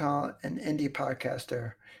what you call an indie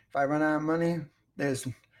podcaster. If I run out of money, there's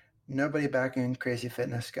nobody backing Crazy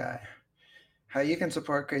Fitness Guy. How you can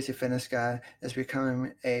support Crazy Fitness Guy is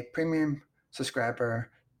becoming a premium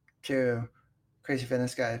subscriber to Crazy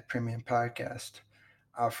Fitness Guy Premium Podcast.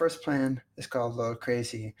 Our first plan is called Low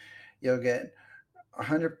Crazy. You'll get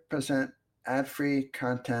 100% ad-free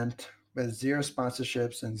content with zero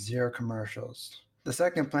sponsorships and zero commercials. The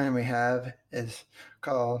second plan we have is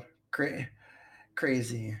called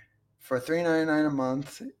Crazy. For $3.99 a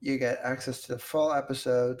month, you get access to the full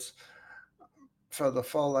episodes for the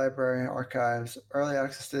full library archives, early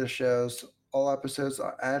access to the shows. All episodes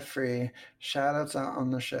are ad-free, shout-outs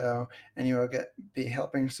on the show, and you will be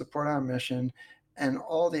helping support our mission, and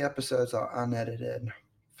all the episodes are unedited.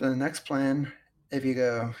 For the next plan, if you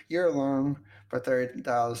go year-long for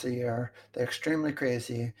 $30 a year, they're extremely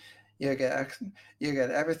crazy. You get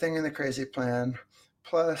everything in the crazy plan,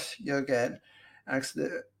 plus you'll get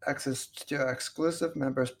access to exclusive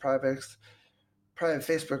members' private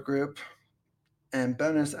Facebook group, and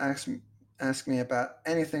bonus ask me about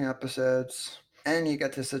anything episodes, and you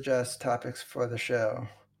get to suggest topics for the show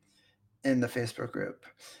in the Facebook group.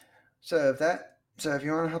 So if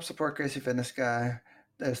you want to help support Crazy Fitness Guy,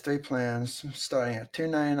 there's 3 plans starting at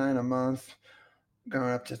 $2.99 a month, going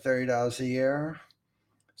up to $30 a year.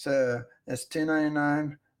 So it's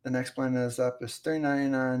 $2.99. The next plan is up is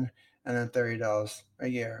 $3.99, and then $30 a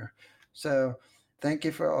year. So thank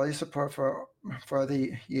you for all your support for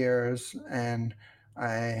the years, and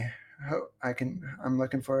I hope I'm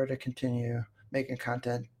looking forward to continue making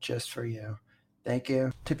content just for you. Thank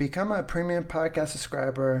you. To become a premium podcast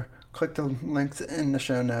subscriber, click the links in the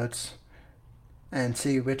show notes and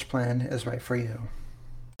see which plan is right for you.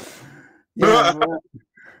 Yeah.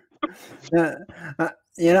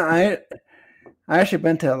 I actually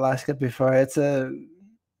been to Alaska before. It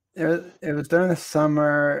was during the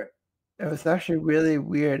summer. It was actually really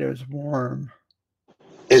weird. It was warm.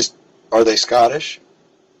 Are they Scottish?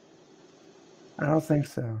 I don't think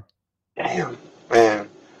so. Damn, man,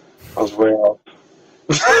 I was way off.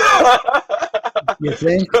 You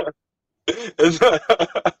think?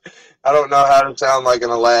 I don't know how to sound like an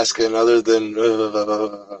Alaskan other than.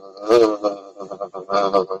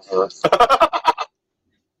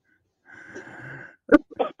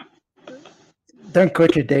 Don't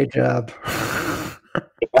quit your day job.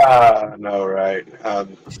 No, right.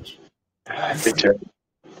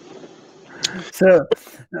 So,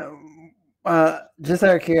 just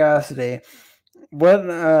out of curiosity, what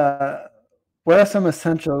are some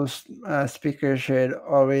essentials speakers should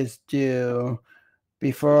always do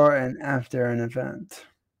before and after an event?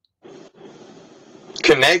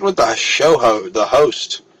 Connect with the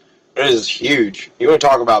host. It is huge. You want to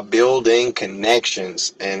talk about building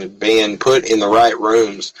connections and being put in the right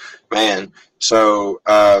rooms, man. So,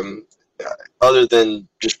 other than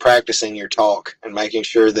just practicing your talk and making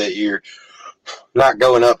sure that you're not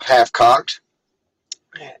going up half-cocked,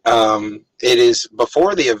 it is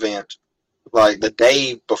before the event, like the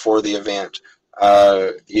day before the event,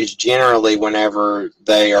 is generally whenever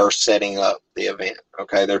they are setting up the event.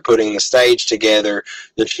 Okay, they're putting the stage together.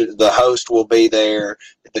 The host will be there,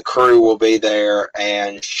 the crew will be there,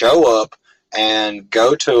 and show up and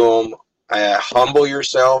go to them. Humble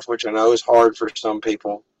yourself, which I know is hard for some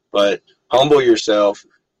people, but humble yourself.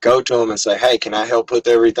 Go to them and say, "Hey, can I help put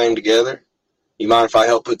everything together? You mind if I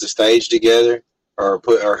help put the stage together,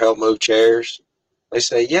 or help move chairs?" They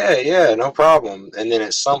say, yeah, no problem. And then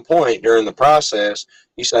at some point during the process,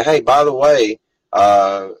 you say, "Hey, by the way,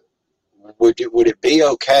 would it be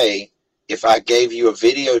okay if I gave you a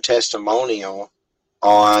video testimonial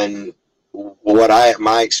on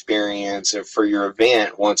my experience for your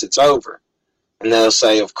event once it's over?" And they'll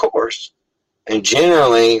say, "Of course." And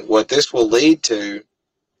generally, what this will lead to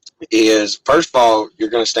is, first of all, you're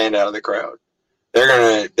going to stand out of the crowd. They're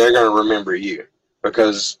gonna remember you,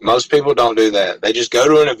 because most people don't do that. They just go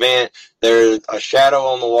to an event. They're a shadow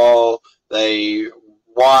on the wall. They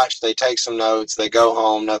watch. They take some notes. They go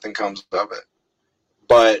home. Nothing comes of it.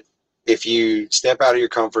 But if you step out of your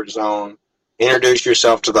comfort zone, introduce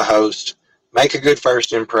yourself to the host, make a good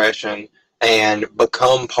first impression, and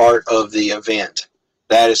become part of the event,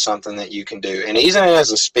 that is something that you can do. And even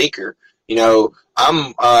as a speaker,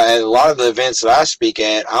 I'm at a lot of the events that I speak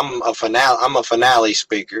at, I'm a finale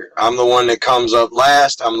speaker. I'm the one that comes up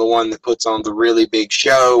last. I'm the one that puts on the really big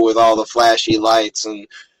show with all the flashy lights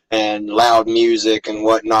and loud music and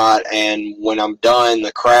whatnot. And when I'm done,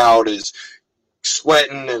 the crowd is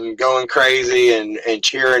sweating and going crazy and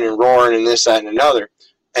cheering and roaring and this, that, and another.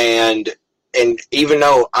 And even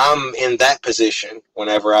though I'm in that position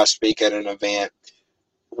whenever I speak at an event,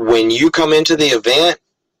 when you come into the event,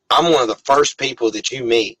 I'm one of the first people that you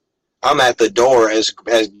meet. I'm at the door as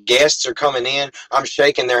guests are coming in. I'm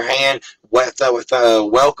shaking their hand with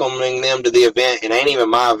welcoming them to the event. It ain't even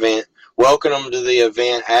my event. Welcoming them to the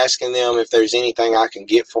event, asking them if there's anything I can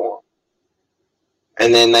get for them.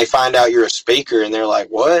 And then they find out you're a speaker, and they're like,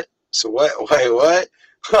 "What? So what? Wait, what?"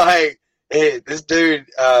 Like, hey, this dude.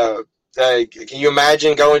 Can you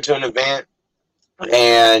imagine going to an event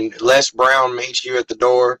and Les Brown meets you at the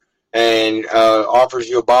door and offers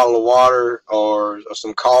you a bottle of water or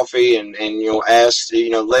some coffee, and asks,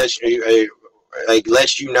 lets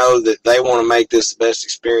you know that they want to make this the best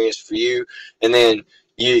experience for you, and then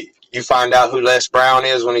you find out who Les Brown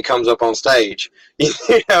is when he comes up on stage.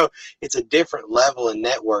 It's a different level in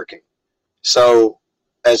networking. So,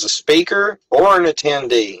 as a speaker or an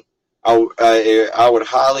attendee, I would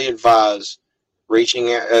highly advise getting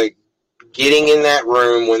in that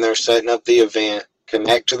room when they're setting up the event.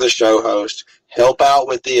 Connect to the show host, help out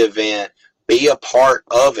with the event, be a part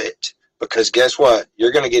of it, because guess what?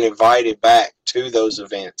 You're going to get invited back to those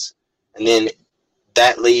events. And then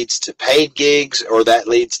that leads to paid gigs, or that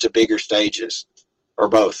leads to bigger stages, or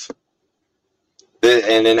both.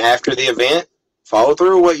 And then after the event, follow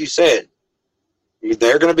through with what you said.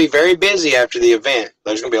 They're going to be very busy after the event.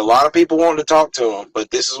 There's going to be a lot of people wanting to talk to them, but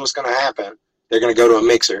this is what's going to happen. They're going to go to a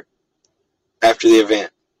mixer after the event.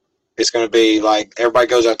 It's going to be like everybody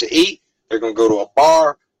goes out to eat. They're going to go to a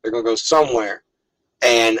bar. They're going to go somewhere.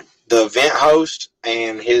 And the event host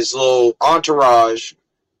and his little entourage,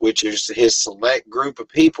 which is his select group of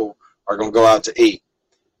people, are going to go out to eat.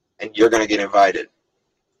 And you're going to get invited.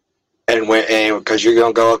 And because you're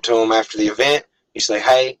going to go up to them after the event, you say,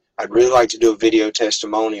 "Hey, I'd really like to do a video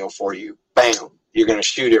testimonial for you." Bam. You're going to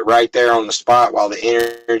shoot it right there on the spot while the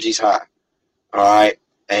energy's high. All right?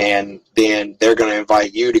 And then they're going to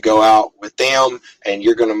invite you to go out with them, and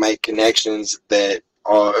you're going to make connections that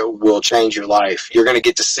will change your life. You're going to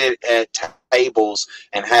get to sit at tables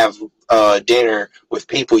and have dinner with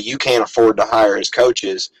people you can't afford to hire as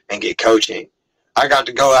coaches and get coaching. I got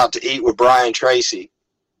to go out to eat with Brian Tracy.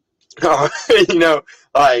 You know,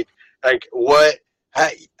 like what?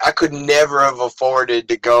 I could never have afforded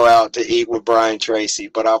to go out to eat with Brian Tracy,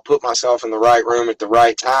 but I put myself in the right room at the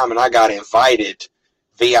right time, and I got invited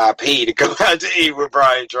VIP to go out to eat with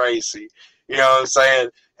Brian Tracy. You know what I'm saying?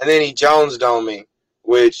 And then he jonesed on me,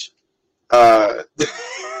 which I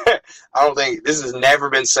don't think this has never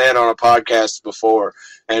been said on a podcast before.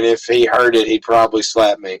 And if he heard it, he'd probably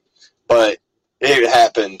slap me. But it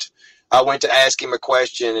happened. I went to ask him a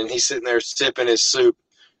question, and he's sitting there sipping his soup.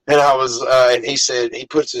 And and he said, he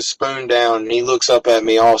puts his spoon down, and he looks up at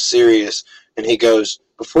me all serious, and he goes,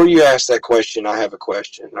 "Before you ask that question, I have a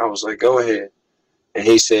question." And I was like, "Go ahead." And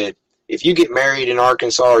he said, "If you get married in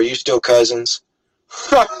Arkansas, are you still cousins?"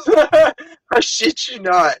 I shit you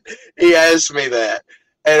not. He asked me that,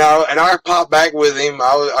 and I popped back with him.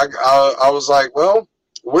 I was like, "Well,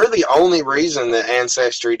 we're the only reason that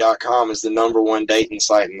Ancestry.com is the #1 dating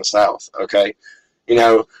site in the South." Okay, you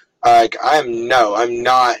know, like I'm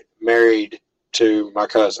not married to my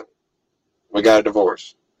cousin. We got a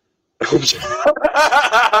divorce.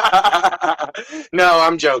 No,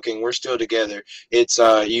 I'm joking. We're still together. It's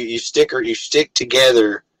you stick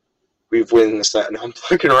together. We've won this that. No, I'm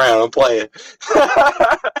fucking around. I'm playing.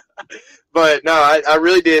 But no, I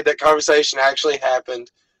really did. That conversation actually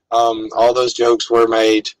happened. All those jokes were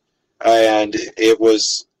made, and it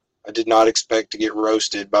was. I did not expect to get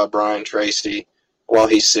roasted by Brian Tracy while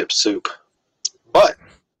he sipped soup, but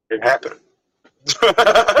it happened.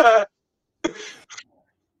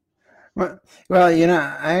 Well, you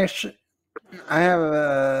know, I have I have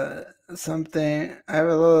a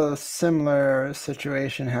little similar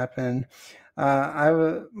situation happen.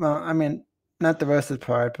 Well, I mean, not the roasted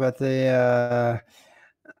part, but I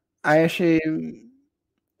actually,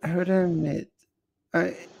 who did I meet?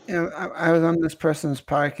 I was on this person's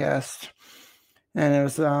podcast, and it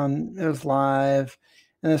was live,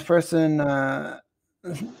 and this person,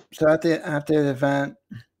 so after the event,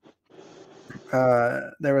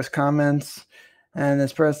 there was comments, and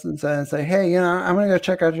this person said, it's like, "Hey, you know, I'm gonna go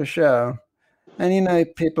check out your show." And you know,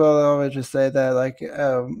 people always just say that, like,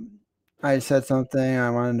 "Oh, I said something, I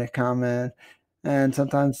wanted to comment," and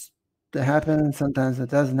sometimes it happens, sometimes it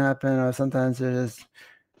doesn't happen, or sometimes it just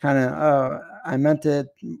kind of, "Oh, I meant it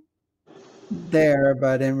there,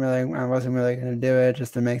 but I wasn't really going to do it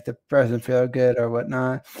just to make the person feel good or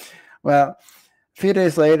whatnot." Well, a few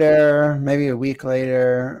days later, maybe a week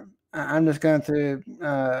later, I'm just going through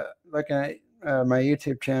looking at my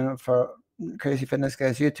YouTube channel, for Crazy Fitness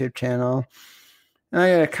Guy's YouTube channel, and I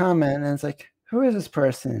get a comment, and it's like, "Who is this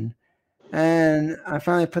person?" And I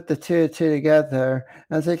finally put the two together.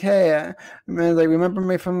 I was like, "Hey, I mean, like, remember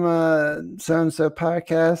me from so-and-so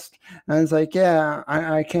podcast?" And it's like, "Yeah,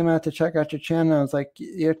 I came out to check out your channel." It's like,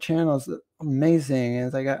 "Your channel's amazing." And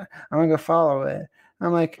it's like, I'm going to go follow it.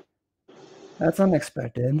 I'm like, that's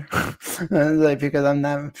unexpected. Like, because I'm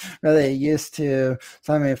not really used to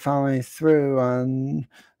somebody following through on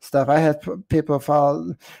stuff. I had people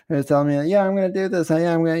follow who tell me, "Yeah, I'm going to do this.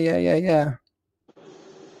 Yeah, I'm going to, yeah.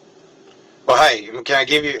 Well, hey, can I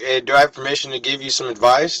give you? Do I have permission to give you some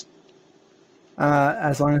advice?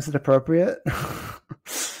 As long as it's appropriate.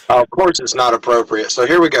 Of course, it's not appropriate. So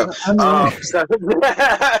here we go.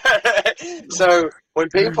 So when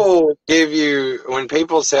people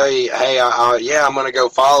say, "Hey, yeah, I'm going to go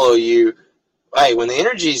follow you," hey, when the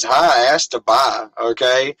energy's high, ask to buy.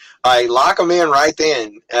 Okay, like lock them in right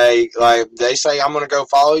then. Hey, like they say, "I'm going to go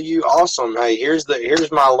follow you." Awesome. Hey, here's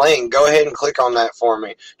my link. Go ahead and click on that for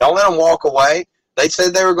me. Don't let them walk away. They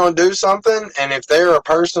said they were going to do something, and if they're a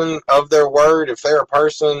person of their word, if they're a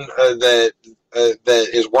person that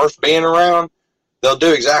is worth being around, they'll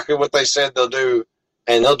do exactly what they said they'll do,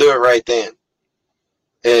 and they'll do it right then.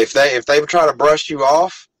 If they try to brush you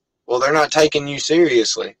off, well, they're not taking you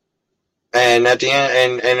seriously. And at the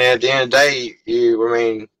end, and at the end of the day,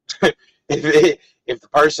 if the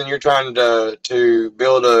person you're trying to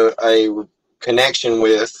build a connection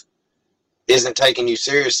with isn't taking you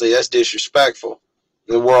seriously, that's disrespectful.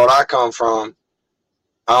 In the world I come from,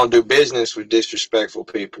 I don't do business with disrespectful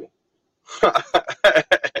people.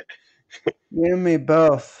 You and me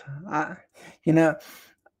both. You know,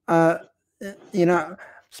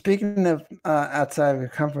 speaking of outside of your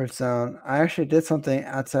comfort zone, I actually did something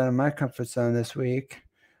outside of my comfort zone this week,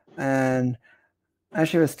 and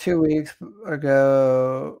actually it was 2 weeks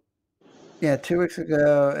ago. Yeah, 2 weeks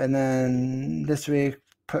ago, and then this week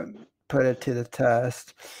put it to the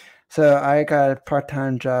test. So I got a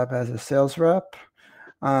part-time job as a sales rep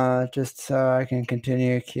just so I can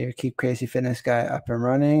continue to keep Crazy Fitness Guy up and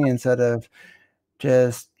running instead of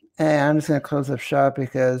just, hey, I'm just going to close up shop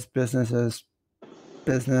because business is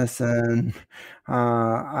business, and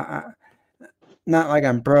not like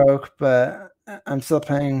I'm broke, but I'm still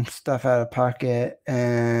paying stuff out of pocket,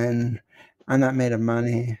 and I'm not made of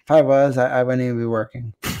money. If I was, I wouldn't even be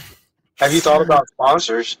working. Have you thought about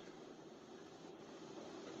sponsors?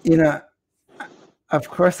 You know, of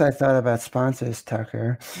course I thought about sponsors,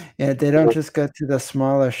 Tucker. Yeah, they don't just go to the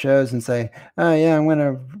smaller shows and say, oh yeah, I'm going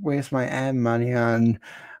to waste my ad money on,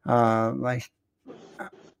 like,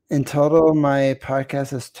 in total, my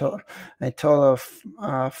podcast is a total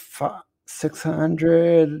of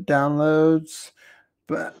 600 downloads.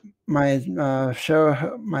 But my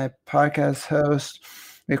my podcast host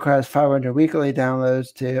requires 500 weekly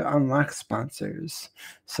downloads to unlock sponsors.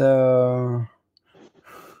 So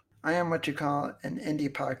I am what you call an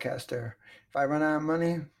indie podcaster. If I run out of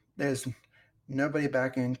money, there's nobody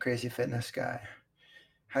backing Crazy Fitness Guy.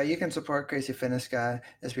 How you can support Crazy Fitness Guy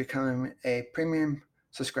is becoming a premium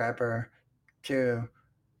subscriber to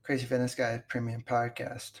Crazy Fitness Guy Premium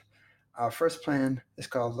Podcast. Our first plan is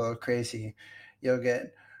called Low Crazy. You'll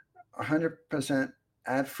get 100%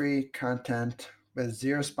 ad-free content with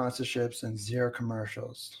zero sponsorships and zero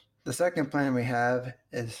commercials. The second plan we have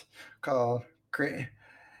is called Crazy.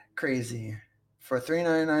 For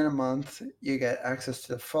 $3.99 a month, you get access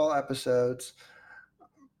to the full episodes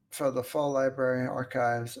for the full library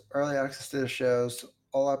archives, early access to the shows.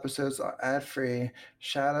 All episodes are ad-free,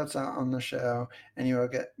 shout-outs on the show, and you will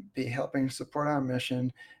be helping support our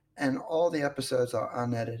mission, and all the episodes are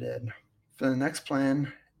unedited. For the next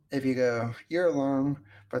plan, if you go year-long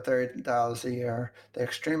for $30 a year, they're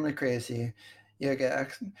extremely crazy. You get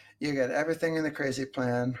everything in the crazy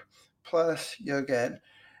plan, plus you'll get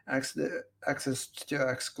access to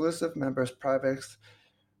exclusive members' private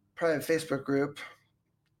Facebook group,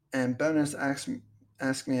 and bonus ask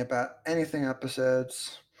me about anything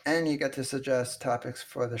episodes, and you get to suggest topics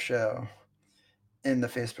for the show in the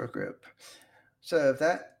Facebook group. So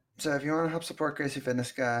if you want to help support Crazy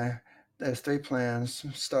Fitness Guy, there's 3 plans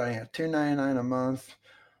starting at $2.99 a month,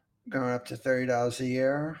 going up to $30 a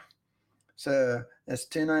year. So it's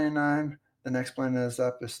 $2.99. The next plan is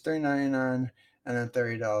up is $3.99, and then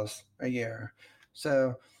 $30 a year.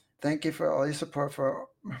 So thank you for all your support for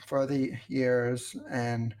the years,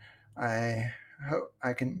 and I hope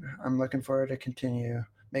I'm looking forward to continue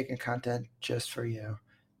making content just for you.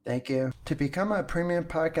 Thank you. To become a premium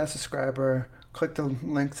podcast subscriber, click the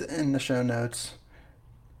links in the show notes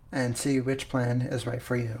and see which plan is right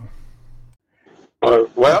for you.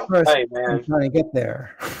 Well, course, hey man, I'm trying to get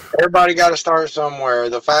there. Everybody got to start somewhere.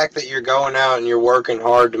 The fact that you're going out and you're working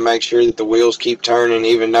hard to make sure that the wheels keep turning,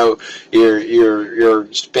 even though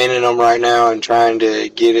you're spinning them right now and trying to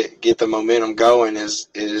get the momentum going, is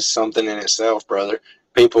something in itself, brother.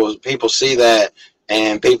 People see that,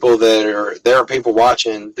 and there are people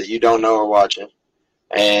watching that you don't know are watching,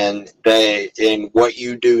 and what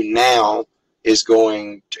you do now is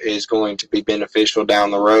going to be beneficial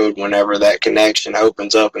down the road whenever that connection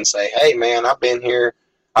opens up and say, hey man, I've been here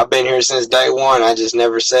since day one. I just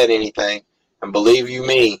never said anything. And believe you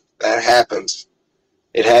me, that happens.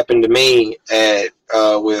 It happened to me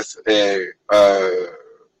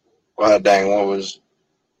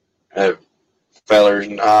fellers.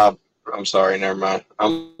 I'm sorry, never mind.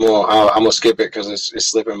 I'm gonna skip it because it's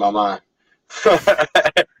slipping my mind.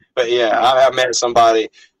 But yeah, I met somebody.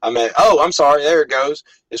 I'm sorry, there it goes.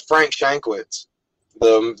 It's Frank Shankwitz,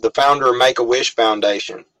 the founder of Make-A-Wish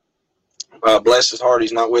Foundation. Bless his heart,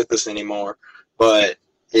 he's not with us anymore. But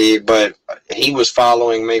he was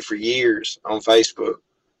following me for years on Facebook,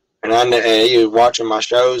 and he was watching my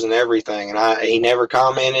shows and everything. And he never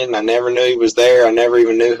commented, and I never knew he was there. I never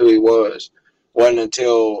even knew who he was. Wasn't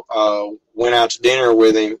until went out to dinner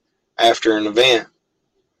with him after an event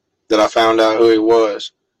that I found out who he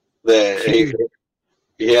was. I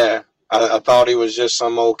thought he was just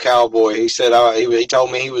some old cowboy. He said he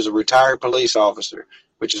told me he was a retired police officer,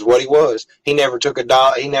 which is what he was. He never took a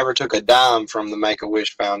dime from the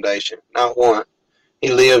Make-A-Wish Foundation, not one.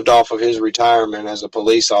 He lived off of his retirement as a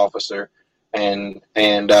police officer, and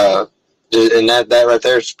that right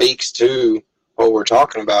there speaks to what we're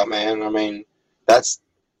talking about, man. I mean, that's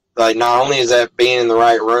like, not only is that being in the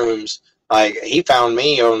right rooms, like, he found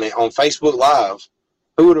me on Facebook Live.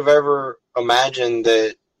 Who would have ever imagined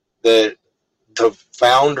that the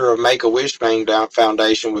founder of Make-A-Wish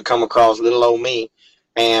Foundation would come across little old me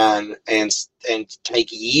and take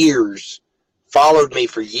years, followed me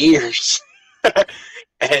for years,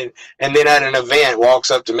 and then at an event walks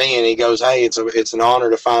up to me and he goes, "Hey, it's an honor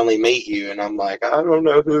to finally meet you." And I'm like, I don't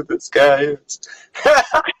know who this guy is.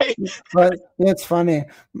 But it's funny.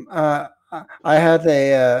 I had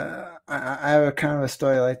I have a kind of a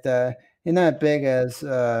story like that. He's not big as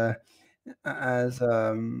the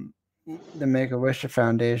Make a Wish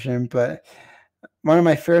Foundation, but one of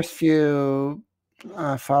my first few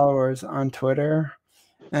followers on Twitter,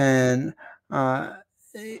 and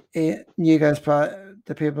you guys probably,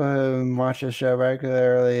 the people who watch the show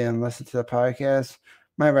regularly and listen to the podcast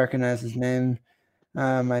might recognize his name.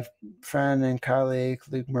 My friend and colleague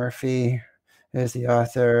Luke Murphy is the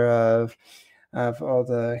author of all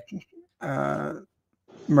the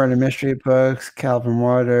murder mystery books, Calvin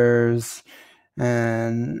Waters,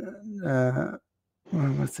 and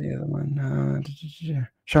what's the other one?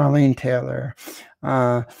 Charlene Taylor.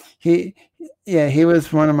 He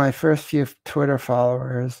was one of my first few Twitter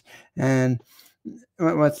followers, and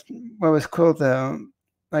what was cool though,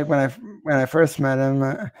 like when I first met him,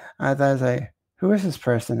 I thought I was like, who is this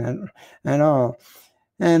person at all?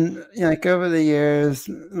 And like over the years,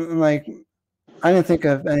 like I didn't think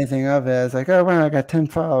of anything of it. It's like, oh wow, I got 10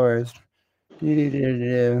 followers.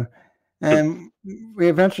 And we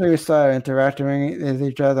eventually started interacting with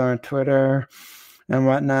each other on Twitter and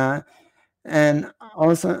whatnot. And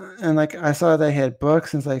also, and like I saw they had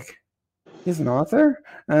books, and it's like, he's an author.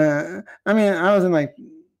 I mean, I wasn't like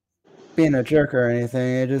being a jerk or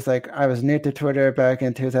anything. It just like I was new to Twitter back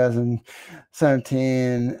in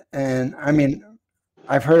 2017, and I mean,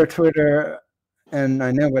 I've heard of Twitter, and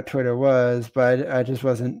I know what Twitter was, but I just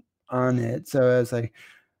wasn't on it. So I was like,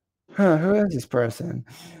 huh, who is this person?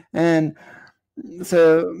 And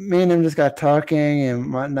so me and him just got talking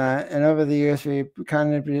and whatnot, and over the years we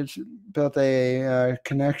kind of built a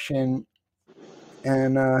connection,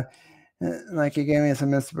 and like he gave me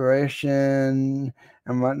some inspiration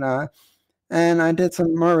and whatnot. And I did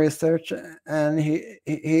some more research, and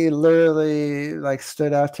he literally like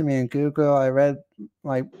stood out to me in Google. I read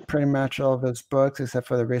like pretty much all of his books except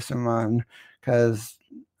for the recent one because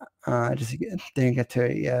I just didn't get to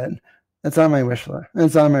it yet. It's on my wish list.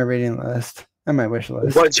 It's on my reading list and my wish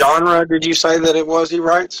list. What genre did you say that it was he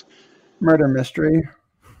writes? Murder mystery.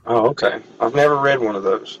 Oh, okay. I've never read one of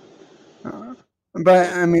those.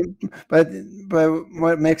 But I mean, but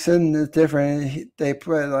what makes it different?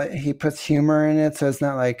 He puts humor in it, so it's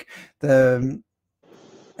not like it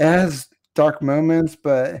has dark moments,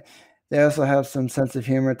 but they also have some sense of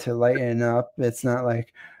humor to lighten up. It's not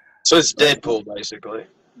like so it's Deadpool basically.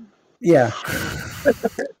 Yeah.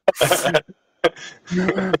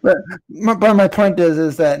 but my point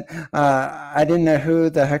is that I didn't know who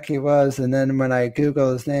the heck he was, and then when I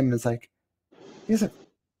Google his name, it's like he's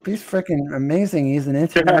freaking amazing. He's an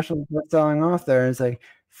international best-selling author. And it's like,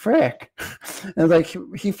 frick. And like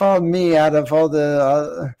he followed me out of all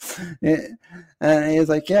the and he's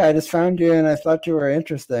like, yeah, I just found you and I thought you were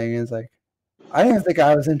interesting. And it's like, I didn't think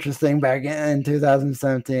I was interesting back in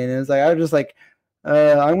 2017. And it's like I was just like,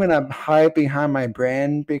 I'm gonna hide behind my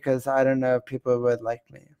brand because I don't know if people would like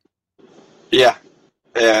me. Yeah.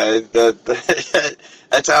 That's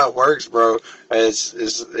how it works, bro. Is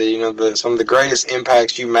some of the greatest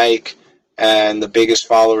impacts you make and the biggest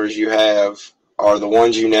followers you have are the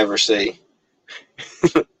ones you never see.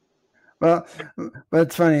 Well, but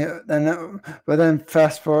it's funny. But then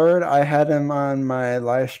fast forward, I had him on my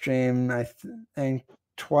live stream. I think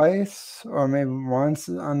twice or maybe once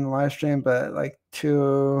on the live stream, but like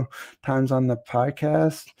 2 times on the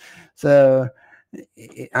podcast. So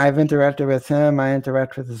I've interacted with him. I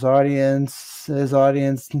interact with his audience. His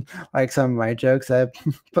audience like some of my jokes. Me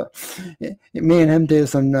and him do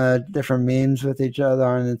some different memes with each other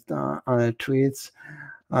on the tweets.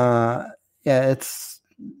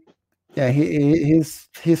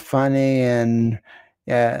 He's funny, and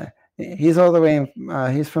he's all the way.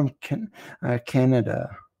 He's from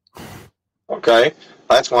Canada. Okay,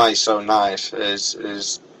 that's why he's so nice.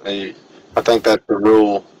 I think that's the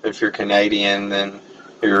rule. If you're Canadian, then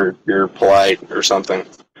you're polite or something.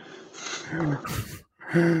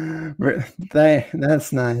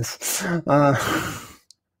 That's nice.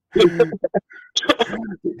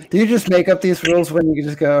 Do you just make up these rules when you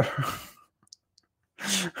just go?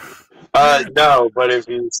 No, but if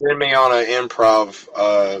you send me on an improv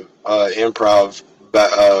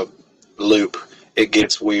loop, it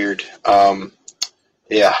gets weird.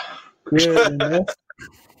 Yeah. Yeah.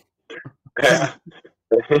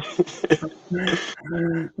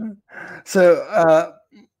 So,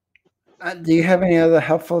 do you have any other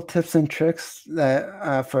helpful tips and tricks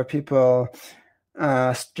that for people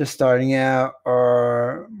just starting out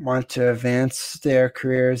or want to advance their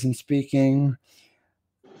careers in speaking?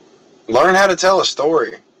 learn how to tell a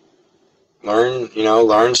story. Learn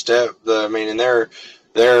step. And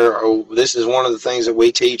this is one of the things that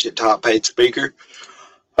we teach at Top Paid Speaker.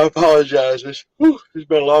 I apologize. It's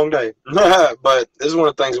been a long day. But this is one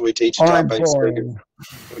of the things that we teach at Top Paid Speaker.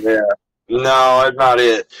 Yeah. No, that's not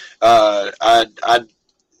it.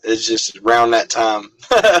 It's just around that time.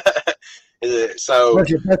 So. What's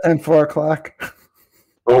your bedtime? 4:00.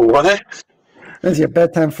 Oh, what? Is your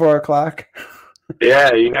bedtime 4:00?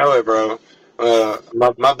 Yeah, you know it, bro.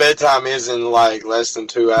 My bedtime is in like less than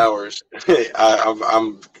 2 hours.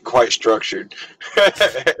 I'm quite structured.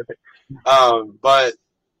 But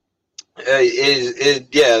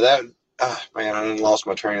man, I lost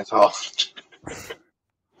my train of thought.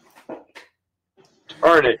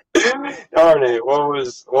 Darn it.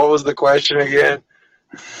 What was the question again?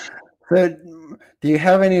 So, do you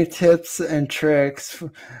have any tips and tricks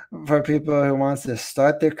for people who wants to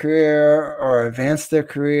start their career or advance their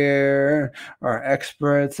career, or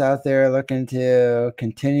experts out there looking to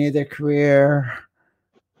continue their career?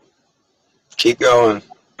 Keep going.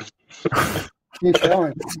 Keep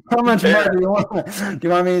going. How much more do you want? Do you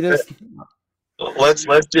want me to just? Let's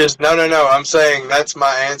just no. I'm saying that's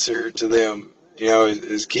my answer to them.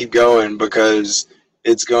 Is keep going, because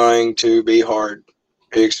it's going to be hard.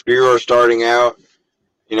 If you are starting out,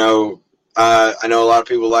 I know a lot of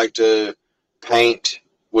people like to paint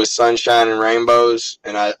with sunshine and rainbows,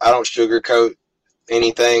 and I don't sugarcoat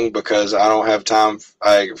anything because I don't have time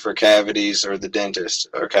for cavities or the dentist.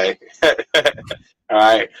 Okay. All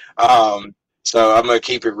right. So I'm going to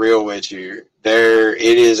keep it real with you.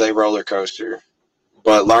 It is a roller coaster,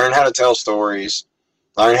 but learn how to tell stories,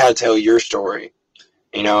 learn how to tell your story,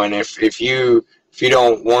 and if you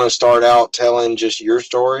don't want to start out telling just your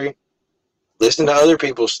story, listen to other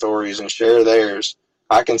people's stories and share theirs.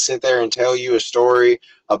 I can sit there and tell you a story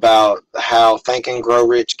about how Think and Grow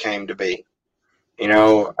Rich came to be. And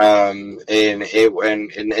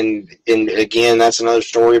again, that's another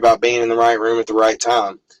story about being in the right room at the right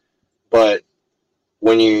time. But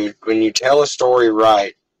when you tell a story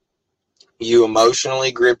right, you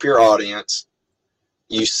emotionally grip your audience.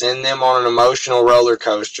 You send them on an emotional roller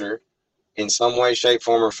coaster in some way, shape,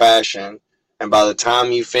 form, or fashion. And by the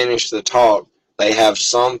time you finish the talk, they have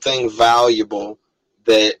something valuable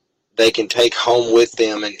that they can take home with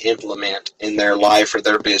them and implement in their life or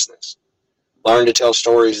their business. Learn to tell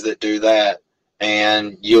stories that do that,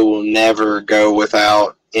 and you will never go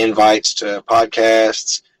without invites to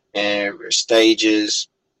podcasts and stages,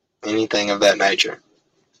 anything of that nature.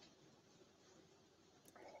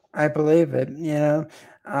 I believe it.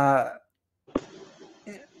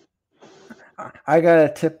 I got a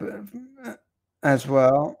tip as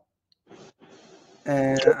well,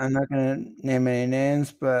 and I'm not going to name any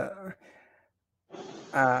names, but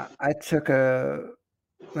I took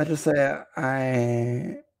let's just say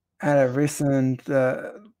I had a recent,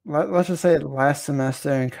 let's just say last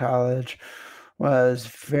semester in college was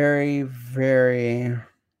very, very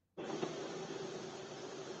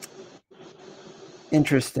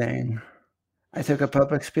interesting. I took a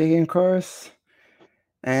public speaking course,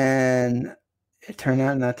 and it turned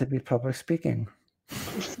out not to be public speaking.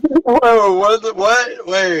 Whoa, what?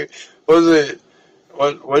 Wait, was it?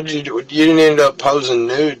 What did you do? You didn't end up posing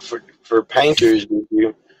nude for painters, did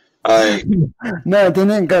you? No, it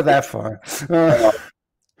didn't go that far.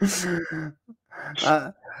 So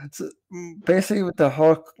basically, what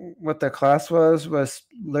the class was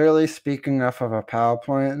literally speaking off of a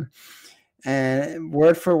PowerPoint, and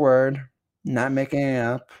word for word, not making it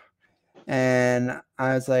up. And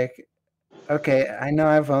I was like, okay, I know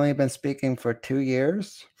I've only been speaking for 2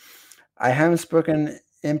 years. I haven't spoken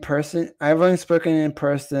in person. I've only spoken in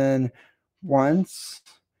person once,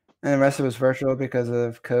 and the rest of it was virtual because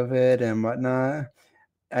of COVID and whatnot.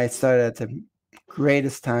 I started at the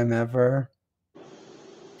greatest time ever.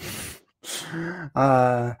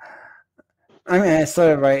 I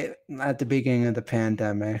started right at the beginning of the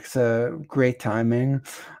pandemic, so great timing.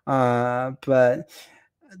 But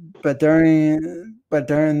during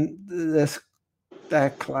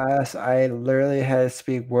that class, I literally had to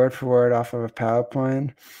speak word for word off of a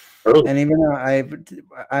PowerPoint. Oh. And even though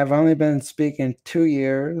I've only been speaking 2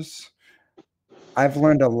 years, I've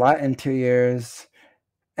learned a lot in 2 years,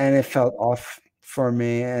 and it felt off for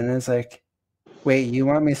me. And it's like, wait, you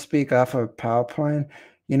want me to speak off of PowerPoint?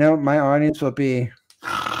 My audience will be.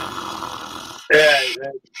 Yeah,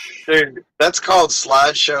 dude, that's called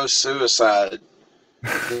slideshow suicide.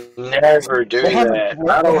 Never do that.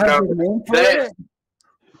 I don't know.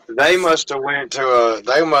 They must have went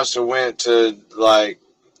to like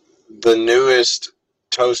the newest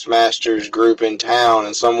Toastmasters group in town,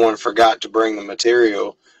 and someone forgot to bring the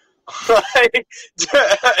material. like,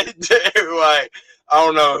 like, I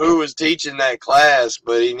don't know who was teaching that class,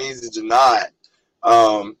 but he needed to not.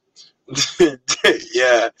 Um,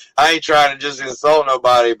 yeah, I ain't trying to just insult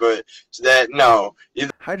nobody, but that no.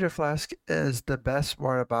 Hydro Flask is the best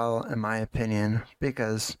water bottle in my opinion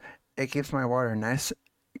because it keeps my water nice,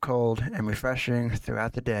 cold, and refreshing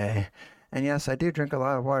throughout the day. And yes, I do drink a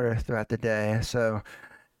lot of water throughout the day, so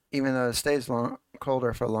even though it stays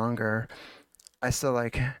colder for longer, I still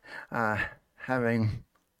like uh, having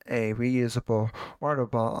a reusable water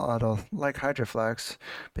bottle like Hydro Flask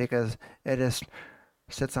because it just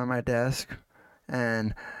sits on my desk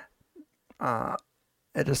and uh,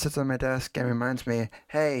 it just sits on my desk and reminds me,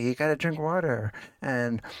 hey, you gotta drink water.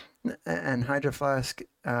 And Hydro Flask,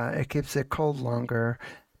 it keeps it cold longer,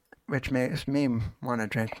 which makes me want to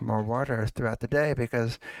drink more water throughout the day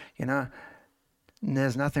because, you know,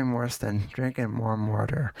 there's nothing worse than drinking warm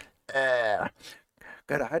water.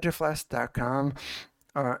 Go to hydroflask.com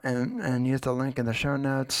and use the link in the show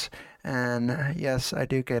notes. And yes, I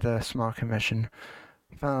do get a small commission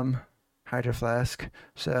from Hydro Flask,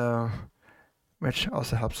 so which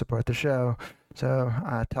also helps support the show. So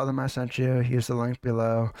tell them I sent you. Use the link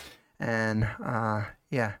below, and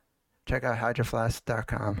yeah, check out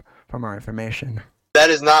hydroflask.com for more information. That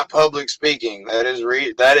is not public speaking. That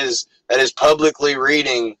is publicly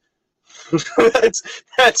reading.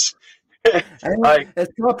 that's like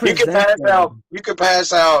it's called you could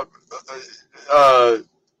pass out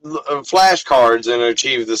flashcards and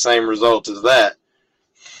achieve the same result as that.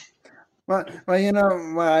 Well, you know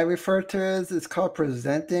what I refer to as it's called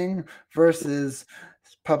presenting versus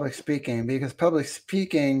public speaking because public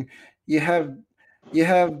speaking you have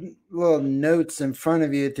little notes in front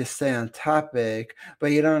of you to stay on topic,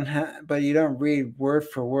 but you don't read word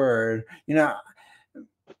for word. You know,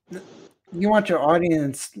 you want your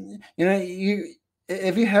audience. You know,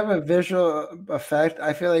 if you have a visual effect,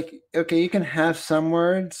 I feel like okay, you can have some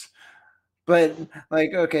words, but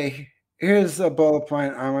like okay, here's a bullet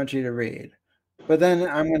point I want you to read. But then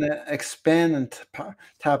I'm going to expand on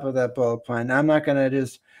top of that bullet point. I'm not going to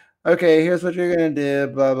just, okay, here's what you're going to do,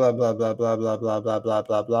 blah, blah, blah, blah, blah, blah, blah, blah, blah,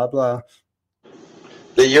 blah, blah, blah.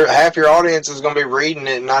 Half your audience is going to be reading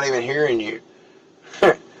it and not even hearing you.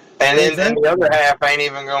 And then the other half ain't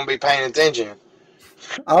even going to be paying attention.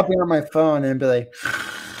 I'll be on my phone and be like,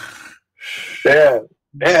 yeah.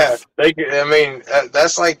 I mean,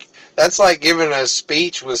 that's like giving a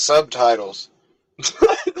speech with subtitles.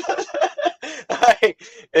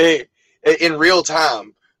 In real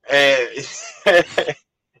time.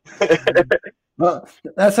 Well,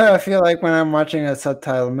 that's how I feel like when I'm watching a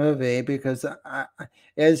subtitled movie because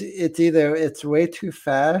it's either it's way too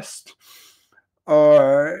fast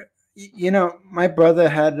or you know my brother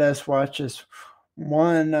had us watch this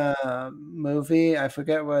one movie, I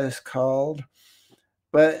forget what it's called,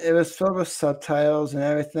 but it was filled with subtitles and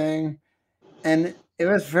everything, and it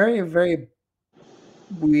was very, very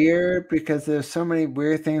weird because there's so many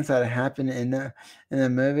weird things that happen in the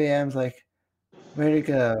movie. I was like, way to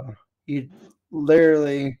go. You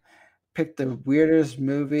literally picked the weirdest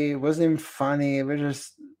movie. It wasn't even funny. It was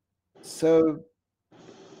just so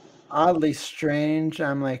oddly strange.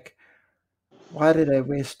 I'm like, why did I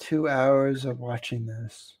waste 2 hours of watching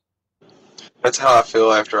this? That's how I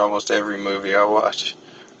feel after almost every movie I watch.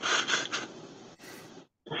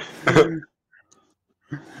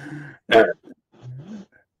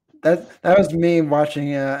 That was me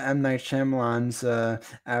watching M. Night Shyamalan's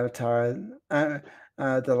Avatar,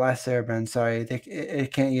 The Last Airbender. Sorry,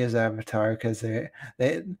 it can't use Avatar because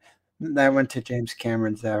that went to James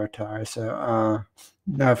Cameron's Avatar. So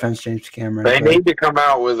no offense, James Cameron. They need to come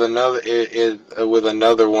out with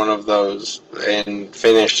another one of those and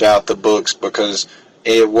finish out the books because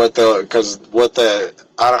I don't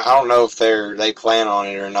know if they plan on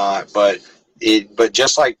it or not, but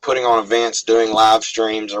just like putting on events, doing live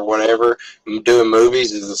streams or whatever, doing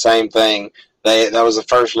movies is the same thing. That was the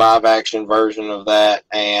first live action version of that,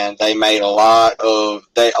 and they made a lot of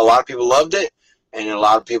people loved it, and a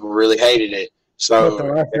lot of people really hated it. So The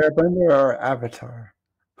Last Airbender or Avatar?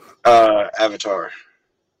 Avatar,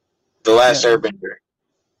 The Last Airbender.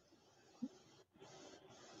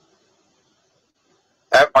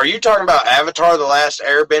 Are you talking about Avatar, The Last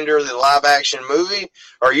Airbender, the live-action movie?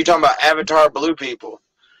 Or are you talking about Avatar Blue People?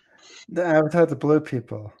 The Avatar the Blue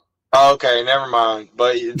People. Oh, okay, never mind.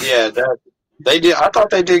 But yeah, they did. I thought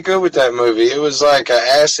they did good with that movie. It was like an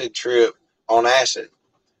acid trip on acid.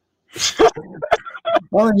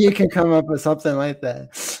 Only you can come up with something like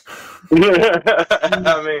that.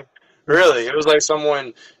 I mean, really, it was like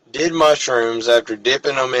someone did mushrooms after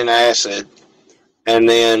dipping them in acid, and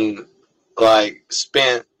then like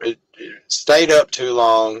stayed up too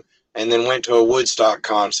long and then went to a Woodstock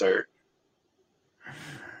concert.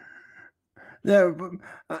 Yeah,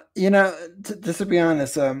 just to be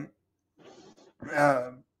honest,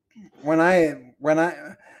 when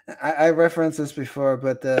I referenced this before,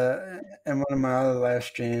 but in one of my other live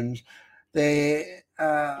streams, they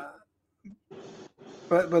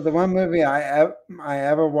but the one movie I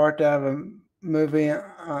ever walked out of a movie,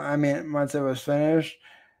 I mean, once it was finished,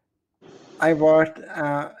 I walked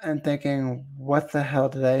out and thinking, what the hell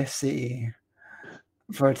did I see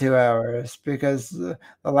for 2 hours? Because the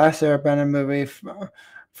last Airbender movie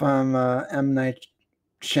from M. Night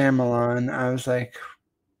Shyamalan, I was like,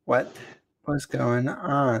 what was going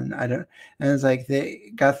on? I don't, and it's like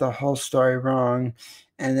they got the whole story wrong.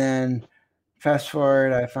 And then fast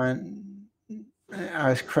forward, I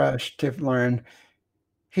was crushed to learn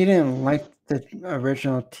he didn't like the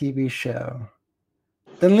original TV show.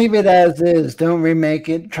 Then leave it as is. Don't remake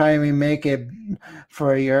it. Try and remake it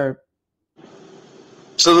for your.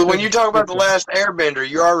 So when you talk about The Last Airbender,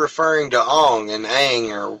 you are referring to Ong and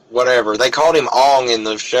Aang or whatever. They called him Ong in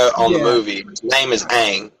the show on the movie. His name is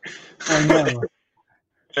Aang. I know.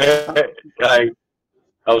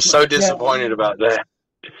 I was so disappointed about that.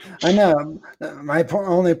 I know. My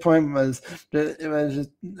only point was that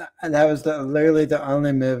that was literally the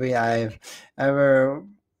only movie I've ever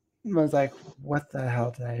was like, what the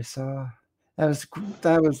hell did I saw? That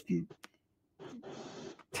was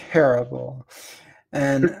terrible,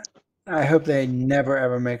 and I hope they never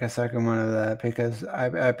ever make a second one of that, because I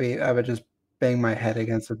would just bang my head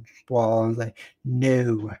against the wall and like,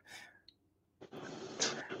 no.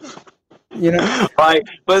 Like,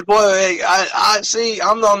 but boy, I see.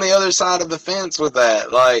 I'm on the other side of the fence with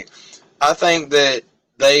that. Like, I think that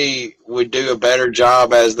they would do a better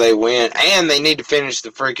job as they went, and they need to finish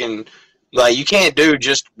the freaking. Like, you can't do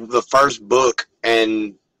just the first book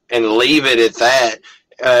and leave it at that.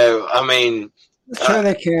 I mean, sure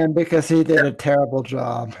they can, because he did a terrible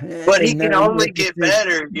job. But he can only get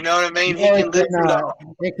better. You know what I mean? No,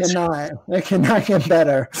 it cannot get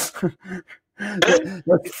better.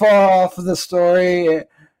 Let's fall off of the story.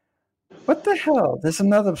 What the hell? There's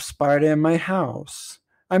another spider in my house.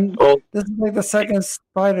 This is like the second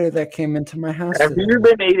spider that came into my house. Have you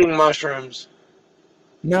been eating mushrooms?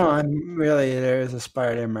 No, there is a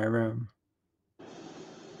spider in my room.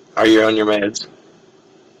 Are you on your meds?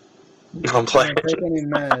 I'm playing. I don't take any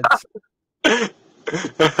meds. I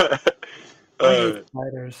hate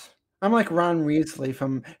spiders. I'm like Ron Weasley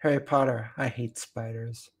from Harry Potter. I hate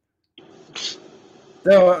spiders.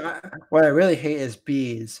 Though, what I really hate is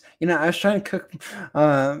bees. I was trying to cook.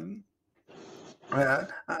 I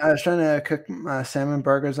was trying to cook salmon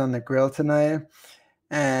burgers on the grill tonight,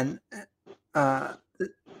 and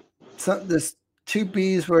there's two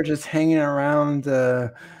bees were just hanging around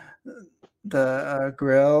the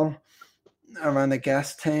grill, around the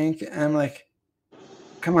gas tank, and I'm like,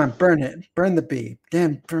 come on, burn the bee,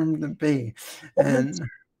 damn, burn the bee. And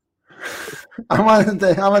I wanted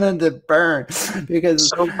to burn, because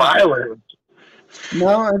so violent.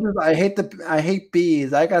 No, I hate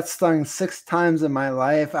bees. I got stung 6 times in my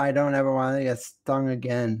life. I don't ever want to get stung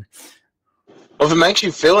again. Well, if it makes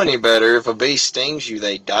you feel any better, if a bee stings you,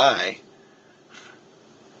 they die.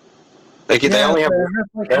 They only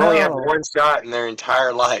have one shot in their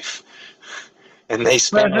entire life, and they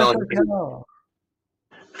spend it on you.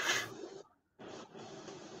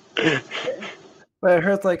 But it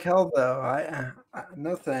hurts like hell, though. I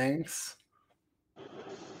no thanks.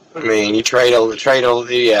 I mean, you trade.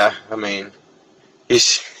 Yeah, I mean,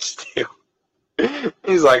 he's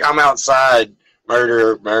like, I'm outside.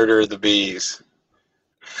 Murder the bees.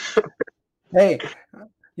 Hey,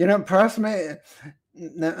 perhaps I'm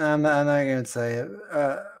not going to say it.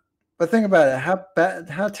 But think about it.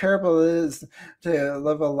 How terrible it is to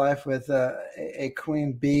live a life with a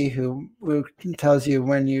queen bee who tells you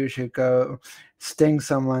when you should go sting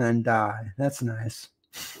someone and die. That's nice.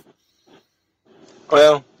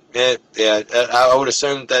 Well, yeah. I would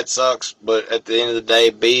assume that sucks, but at the end of the day,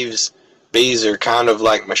 bees are kind of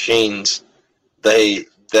like machines. They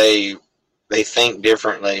think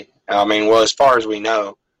differently. I mean, well, as far as we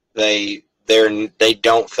know, they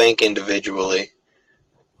don't think individually.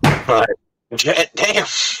 Right. Damn.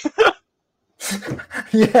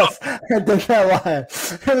 Yes, I did that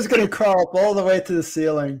live. I was going to crawl up all the way to the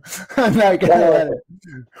ceiling. I'm not going to let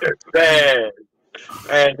it.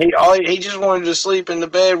 Man, he just wanted to sleep in the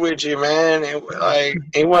bed with you, man.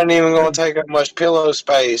 He wasn't even going to take up much pillow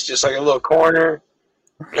space, just like a little corner.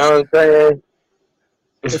 You know what I'm saying?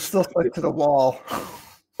 It's still stuck to the wall.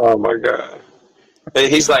 Oh my God.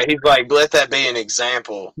 He's like, let that be an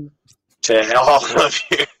example. to all of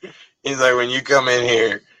you. He's like, when you come in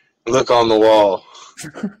here, look on the wall.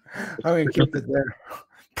 I'm gonna keep it there.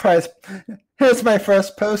 Price. Here's my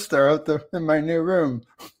first poster in my new room.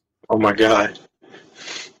 Oh my God.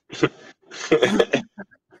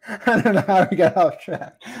 I don't know how we got off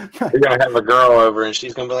track. We're going to have a girl over and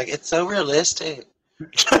she's going to be like, it's so realistic.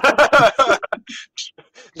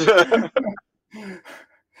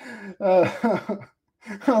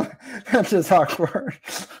 That's just awkward.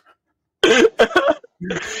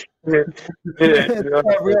 It's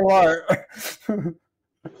not real art.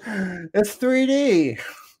 It's 3D.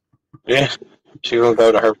 Yeah. She's going to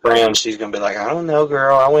go to her friends. She's going to be like, I don't know,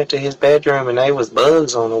 girl. I went to his bedroom and there was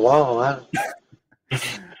bugs on the wall.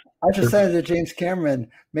 I just said to James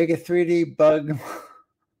Cameron, make a 3D bug.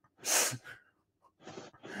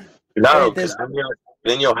 No, because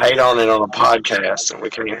then you'll hate on it on a podcast, and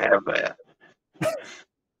we can't have that.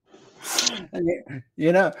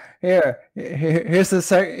 You know, here's the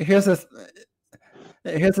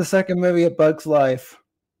second movie of Bug's life.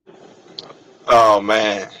 Oh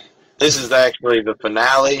man, this is actually the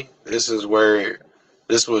finale. This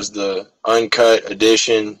was the uncut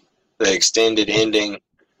edition, the extended ending.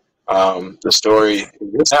 The story.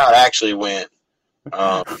 This is how it actually went.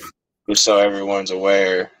 Just so everyone's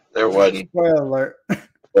aware, there wasn't. Spoiler alert.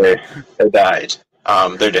 They died.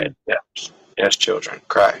 They're dead. Yeah. Yes, children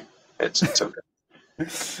cry. It's okay.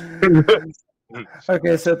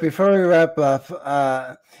 Okay, so before we wrap up,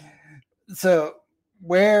 so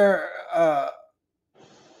why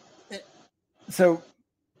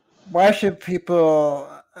should people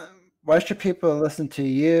listen to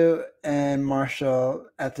you and Marshall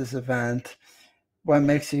at this event? What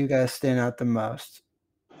makes you guys stand out the most?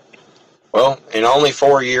 Well, in only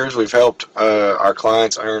 4 years, we've helped our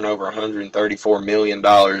clients earn over $134 million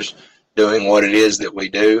doing what it is that we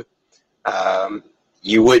do.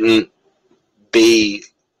 You wouldn't be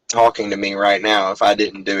talking to me right now if I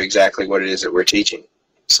didn't do exactly what it is that we're teaching.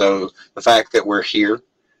 So the fact that we're here,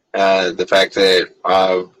 the fact that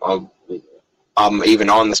I'm even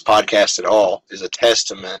on this podcast at all is a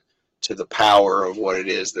testament to the power of what it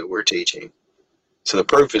is that we're teaching. So the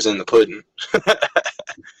proof is in the pudding.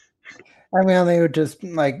 I mean, they were just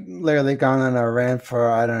literally gone on a rant for,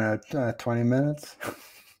 I don't know, 20 minutes.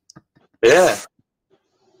 Yeah.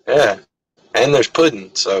 And there's pudding,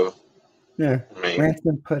 so. Yeah, I mean, rants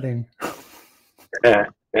and pudding. Yeah.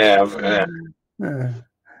 I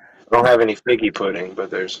don't have any figgy pudding, but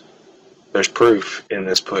there's proof in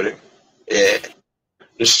this pudding. Yeah.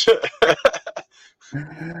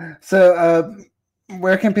 So,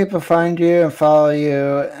 where can people find you and follow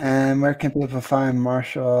you, and where can people find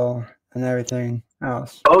Marshall and everything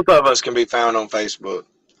else? Both of us can be found on Facebook.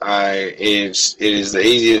 It is the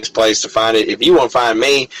easiest place to find it. If you want to find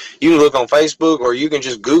me, you can look on Facebook, or you can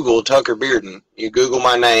just Google Tucker Bearden. You Google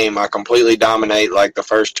my name, I completely dominate like the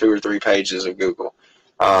first 2 or 3 pages of Google.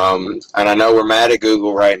 And I know we're mad at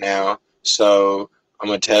Google right now, so I'm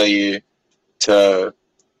gonna tell you to,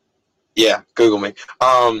 Google me.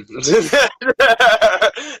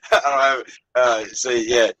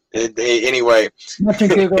 Anyway. Not to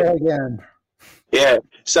Google again. Yeah.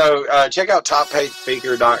 So check out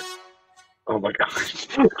toppagedspeaker.com. Oh my gosh.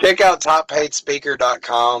 Check out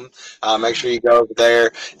toppagedspeaker.com. Make sure you go over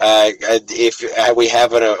there. If we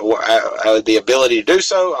have the ability to do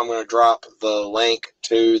so, I'm going to drop the link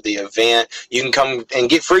to the event. You can come and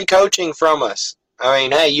get free coaching from us. I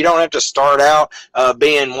mean, hey, you don't have to start out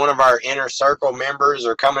being one of our inner circle members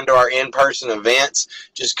or coming to our in-person events.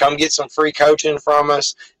 Just come get some free coaching from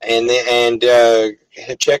us, and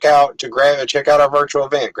check out our virtual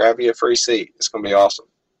event. Grab you a free seat. It's going to be awesome.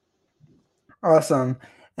 Awesome.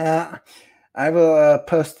 I will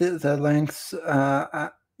post the links.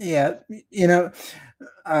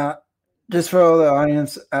 Just for all the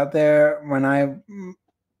audience out there, when I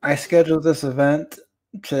scheduled this event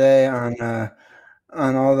today on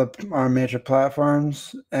all our major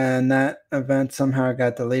platforms, and that event somehow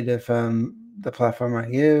got deleted from the platform I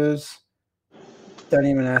use. Don't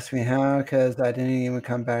even ask me how, because I didn't even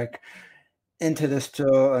come back into this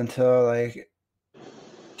tool until like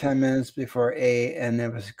 10 minutes before 8, and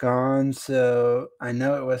it was gone. So I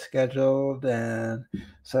know it was scheduled, and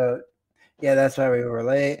so that's why we were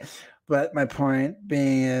late. But my point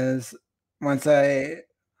being is, once I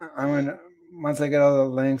get all the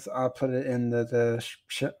links, I'll put it in the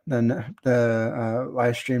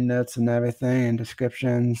live stream notes and everything, and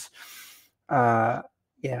descriptions. So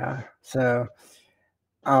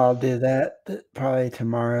I'll do that probably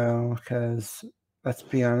tomorrow, because let's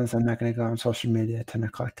be honest, I'm not going to go on social media at 10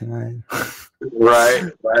 o'clock tonight. Right,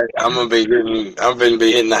 right. I'm gonna be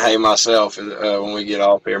hitting the hay myself when we get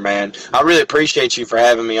off here, man. I really appreciate you for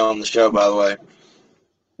having me on the show, by the way.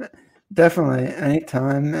 Definitely,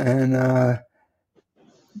 anytime. And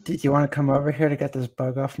did you want to come over here to get this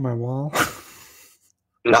bug off my wall?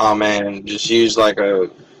 Nah, man, just use like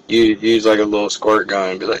use like a little squirt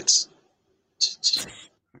gun and be like, "Tsk, tsk, tsk."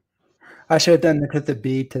 I should have done it with the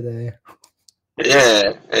bee today.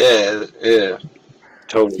 Yeah, yeah, yeah,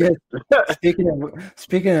 totally. Yeah,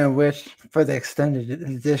 speaking of which, for the extended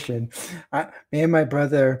edition, me and my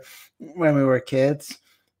brother, when we were kids,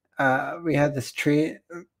 we had this tree.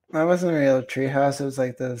 It wasn't a real tree house. It was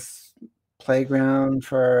like this playground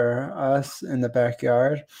for us in the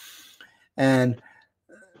backyard, and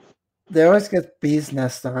they always get bees'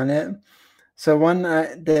 nests on it. So one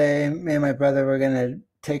day, me and my brother were gonna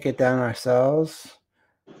take it down ourselves,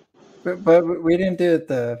 but we didn't do it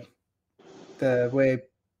the way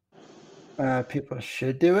people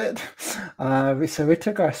should do it. So we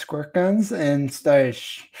took our squirt guns and started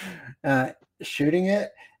shooting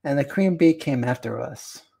it, and the queen bee came after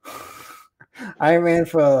us. I ran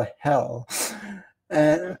for hell,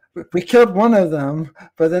 and we killed one of them.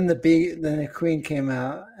 But then the queen came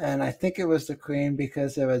out, and I think it was the queen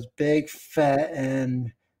because it was big, fat,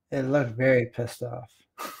 and it looked very pissed off.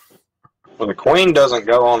 Well, the queen doesn't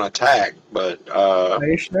go on attack, but Are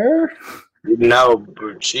you sure? no,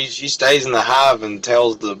 but she stays in the hive and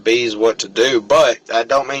tells the bees what to do. But that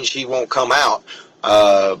don't mean she won't come out.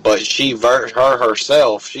 But her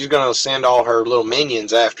herself, she's gonna send all her little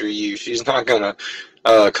minions after you. She's not gonna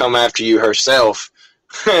come after you herself.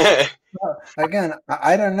 Well, again,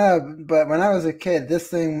 I don't know, but when I was a kid, this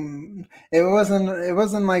thing it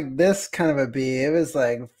wasn't like this kind of a bee. It was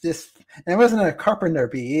like this, and it wasn't a carpenter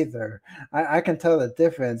bee either. I can tell the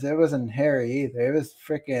difference. It wasn't hairy either. It was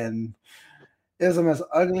freaking. It was the most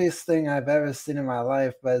ugliest thing I've ever seen in my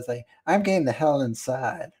life. But it's like I'm getting the hell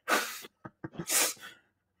inside.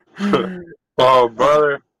 Well,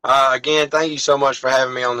 brother, again, thank you so much for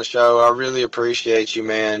having me on the show. I really appreciate you,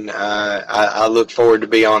 man. I look forward to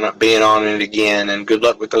being on it again, and good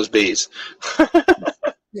luck with those bees.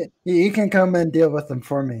 Yeah, you can come and deal with them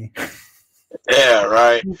for me. Yeah,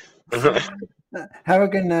 right. Have a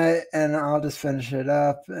good night, and I'll just finish it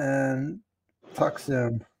up and talk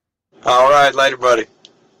soon. All right, later, buddy.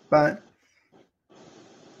 Bye.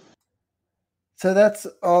 So that's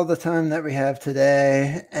all the time that we have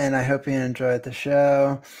today, and I hope you enjoyed the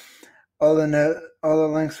show. All the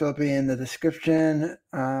links will be in the description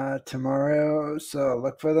tomorrow, so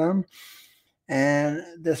look for them. And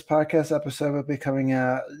this podcast episode will be coming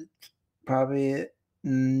out probably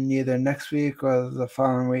either next week or the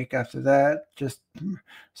following week after that, just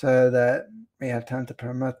so that we have time to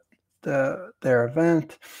promote their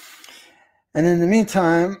event. And in the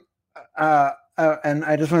meantime, and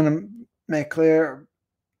I just want to make clear,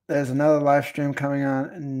 there's another live stream coming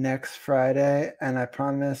on next Friday, and I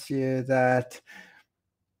promise you that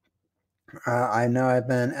I know I've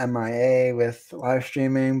been MIA with live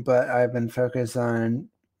streaming, but I've been focused on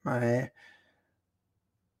my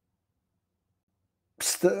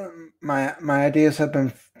ideas have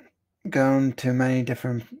been going to many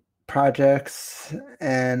different projects,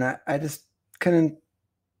 and I just couldn't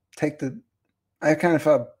take I kind of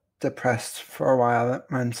felt depressed for a while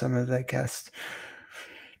when some of the guests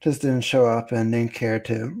just didn't show up and didn't care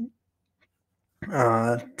to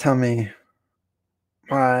tell me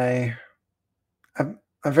why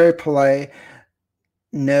a very polite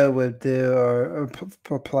no would do, or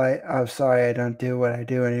polite, I'm sorry, I don't do what I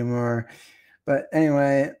do anymore. But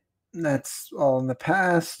anyway, that's all in the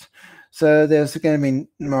past. So there's going to be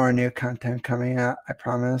more new content coming out, I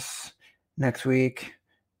promise, next week.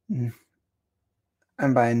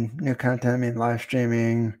 And by new content, I mean live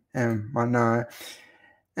streaming and whatnot.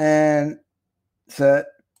 And so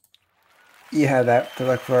you have that to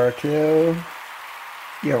look forward to.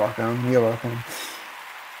 You're welcome. You're welcome.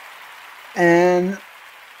 And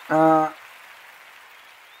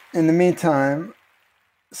in the meantime,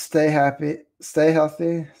 stay happy, stay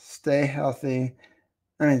healthy, stay healthy.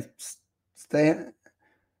 I mean, stay.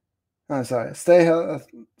 I'm sorry. Stay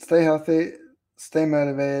healthy, stay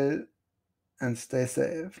motivated, and stay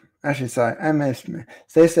safe. Actually, sorry, I missed me.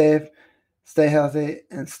 Stay safe, stay healthy,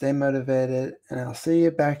 and stay motivated. And I'll see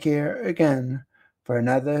you back here again for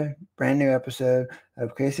another brand new episode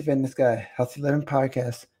of Crazy Fitness Guy Healthy Living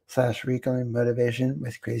Podcast / Reclaiming Motivation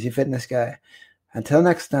with Crazy Fitness Guy. Until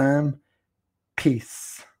next time,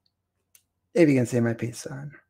 peace. If you can see my peace sign.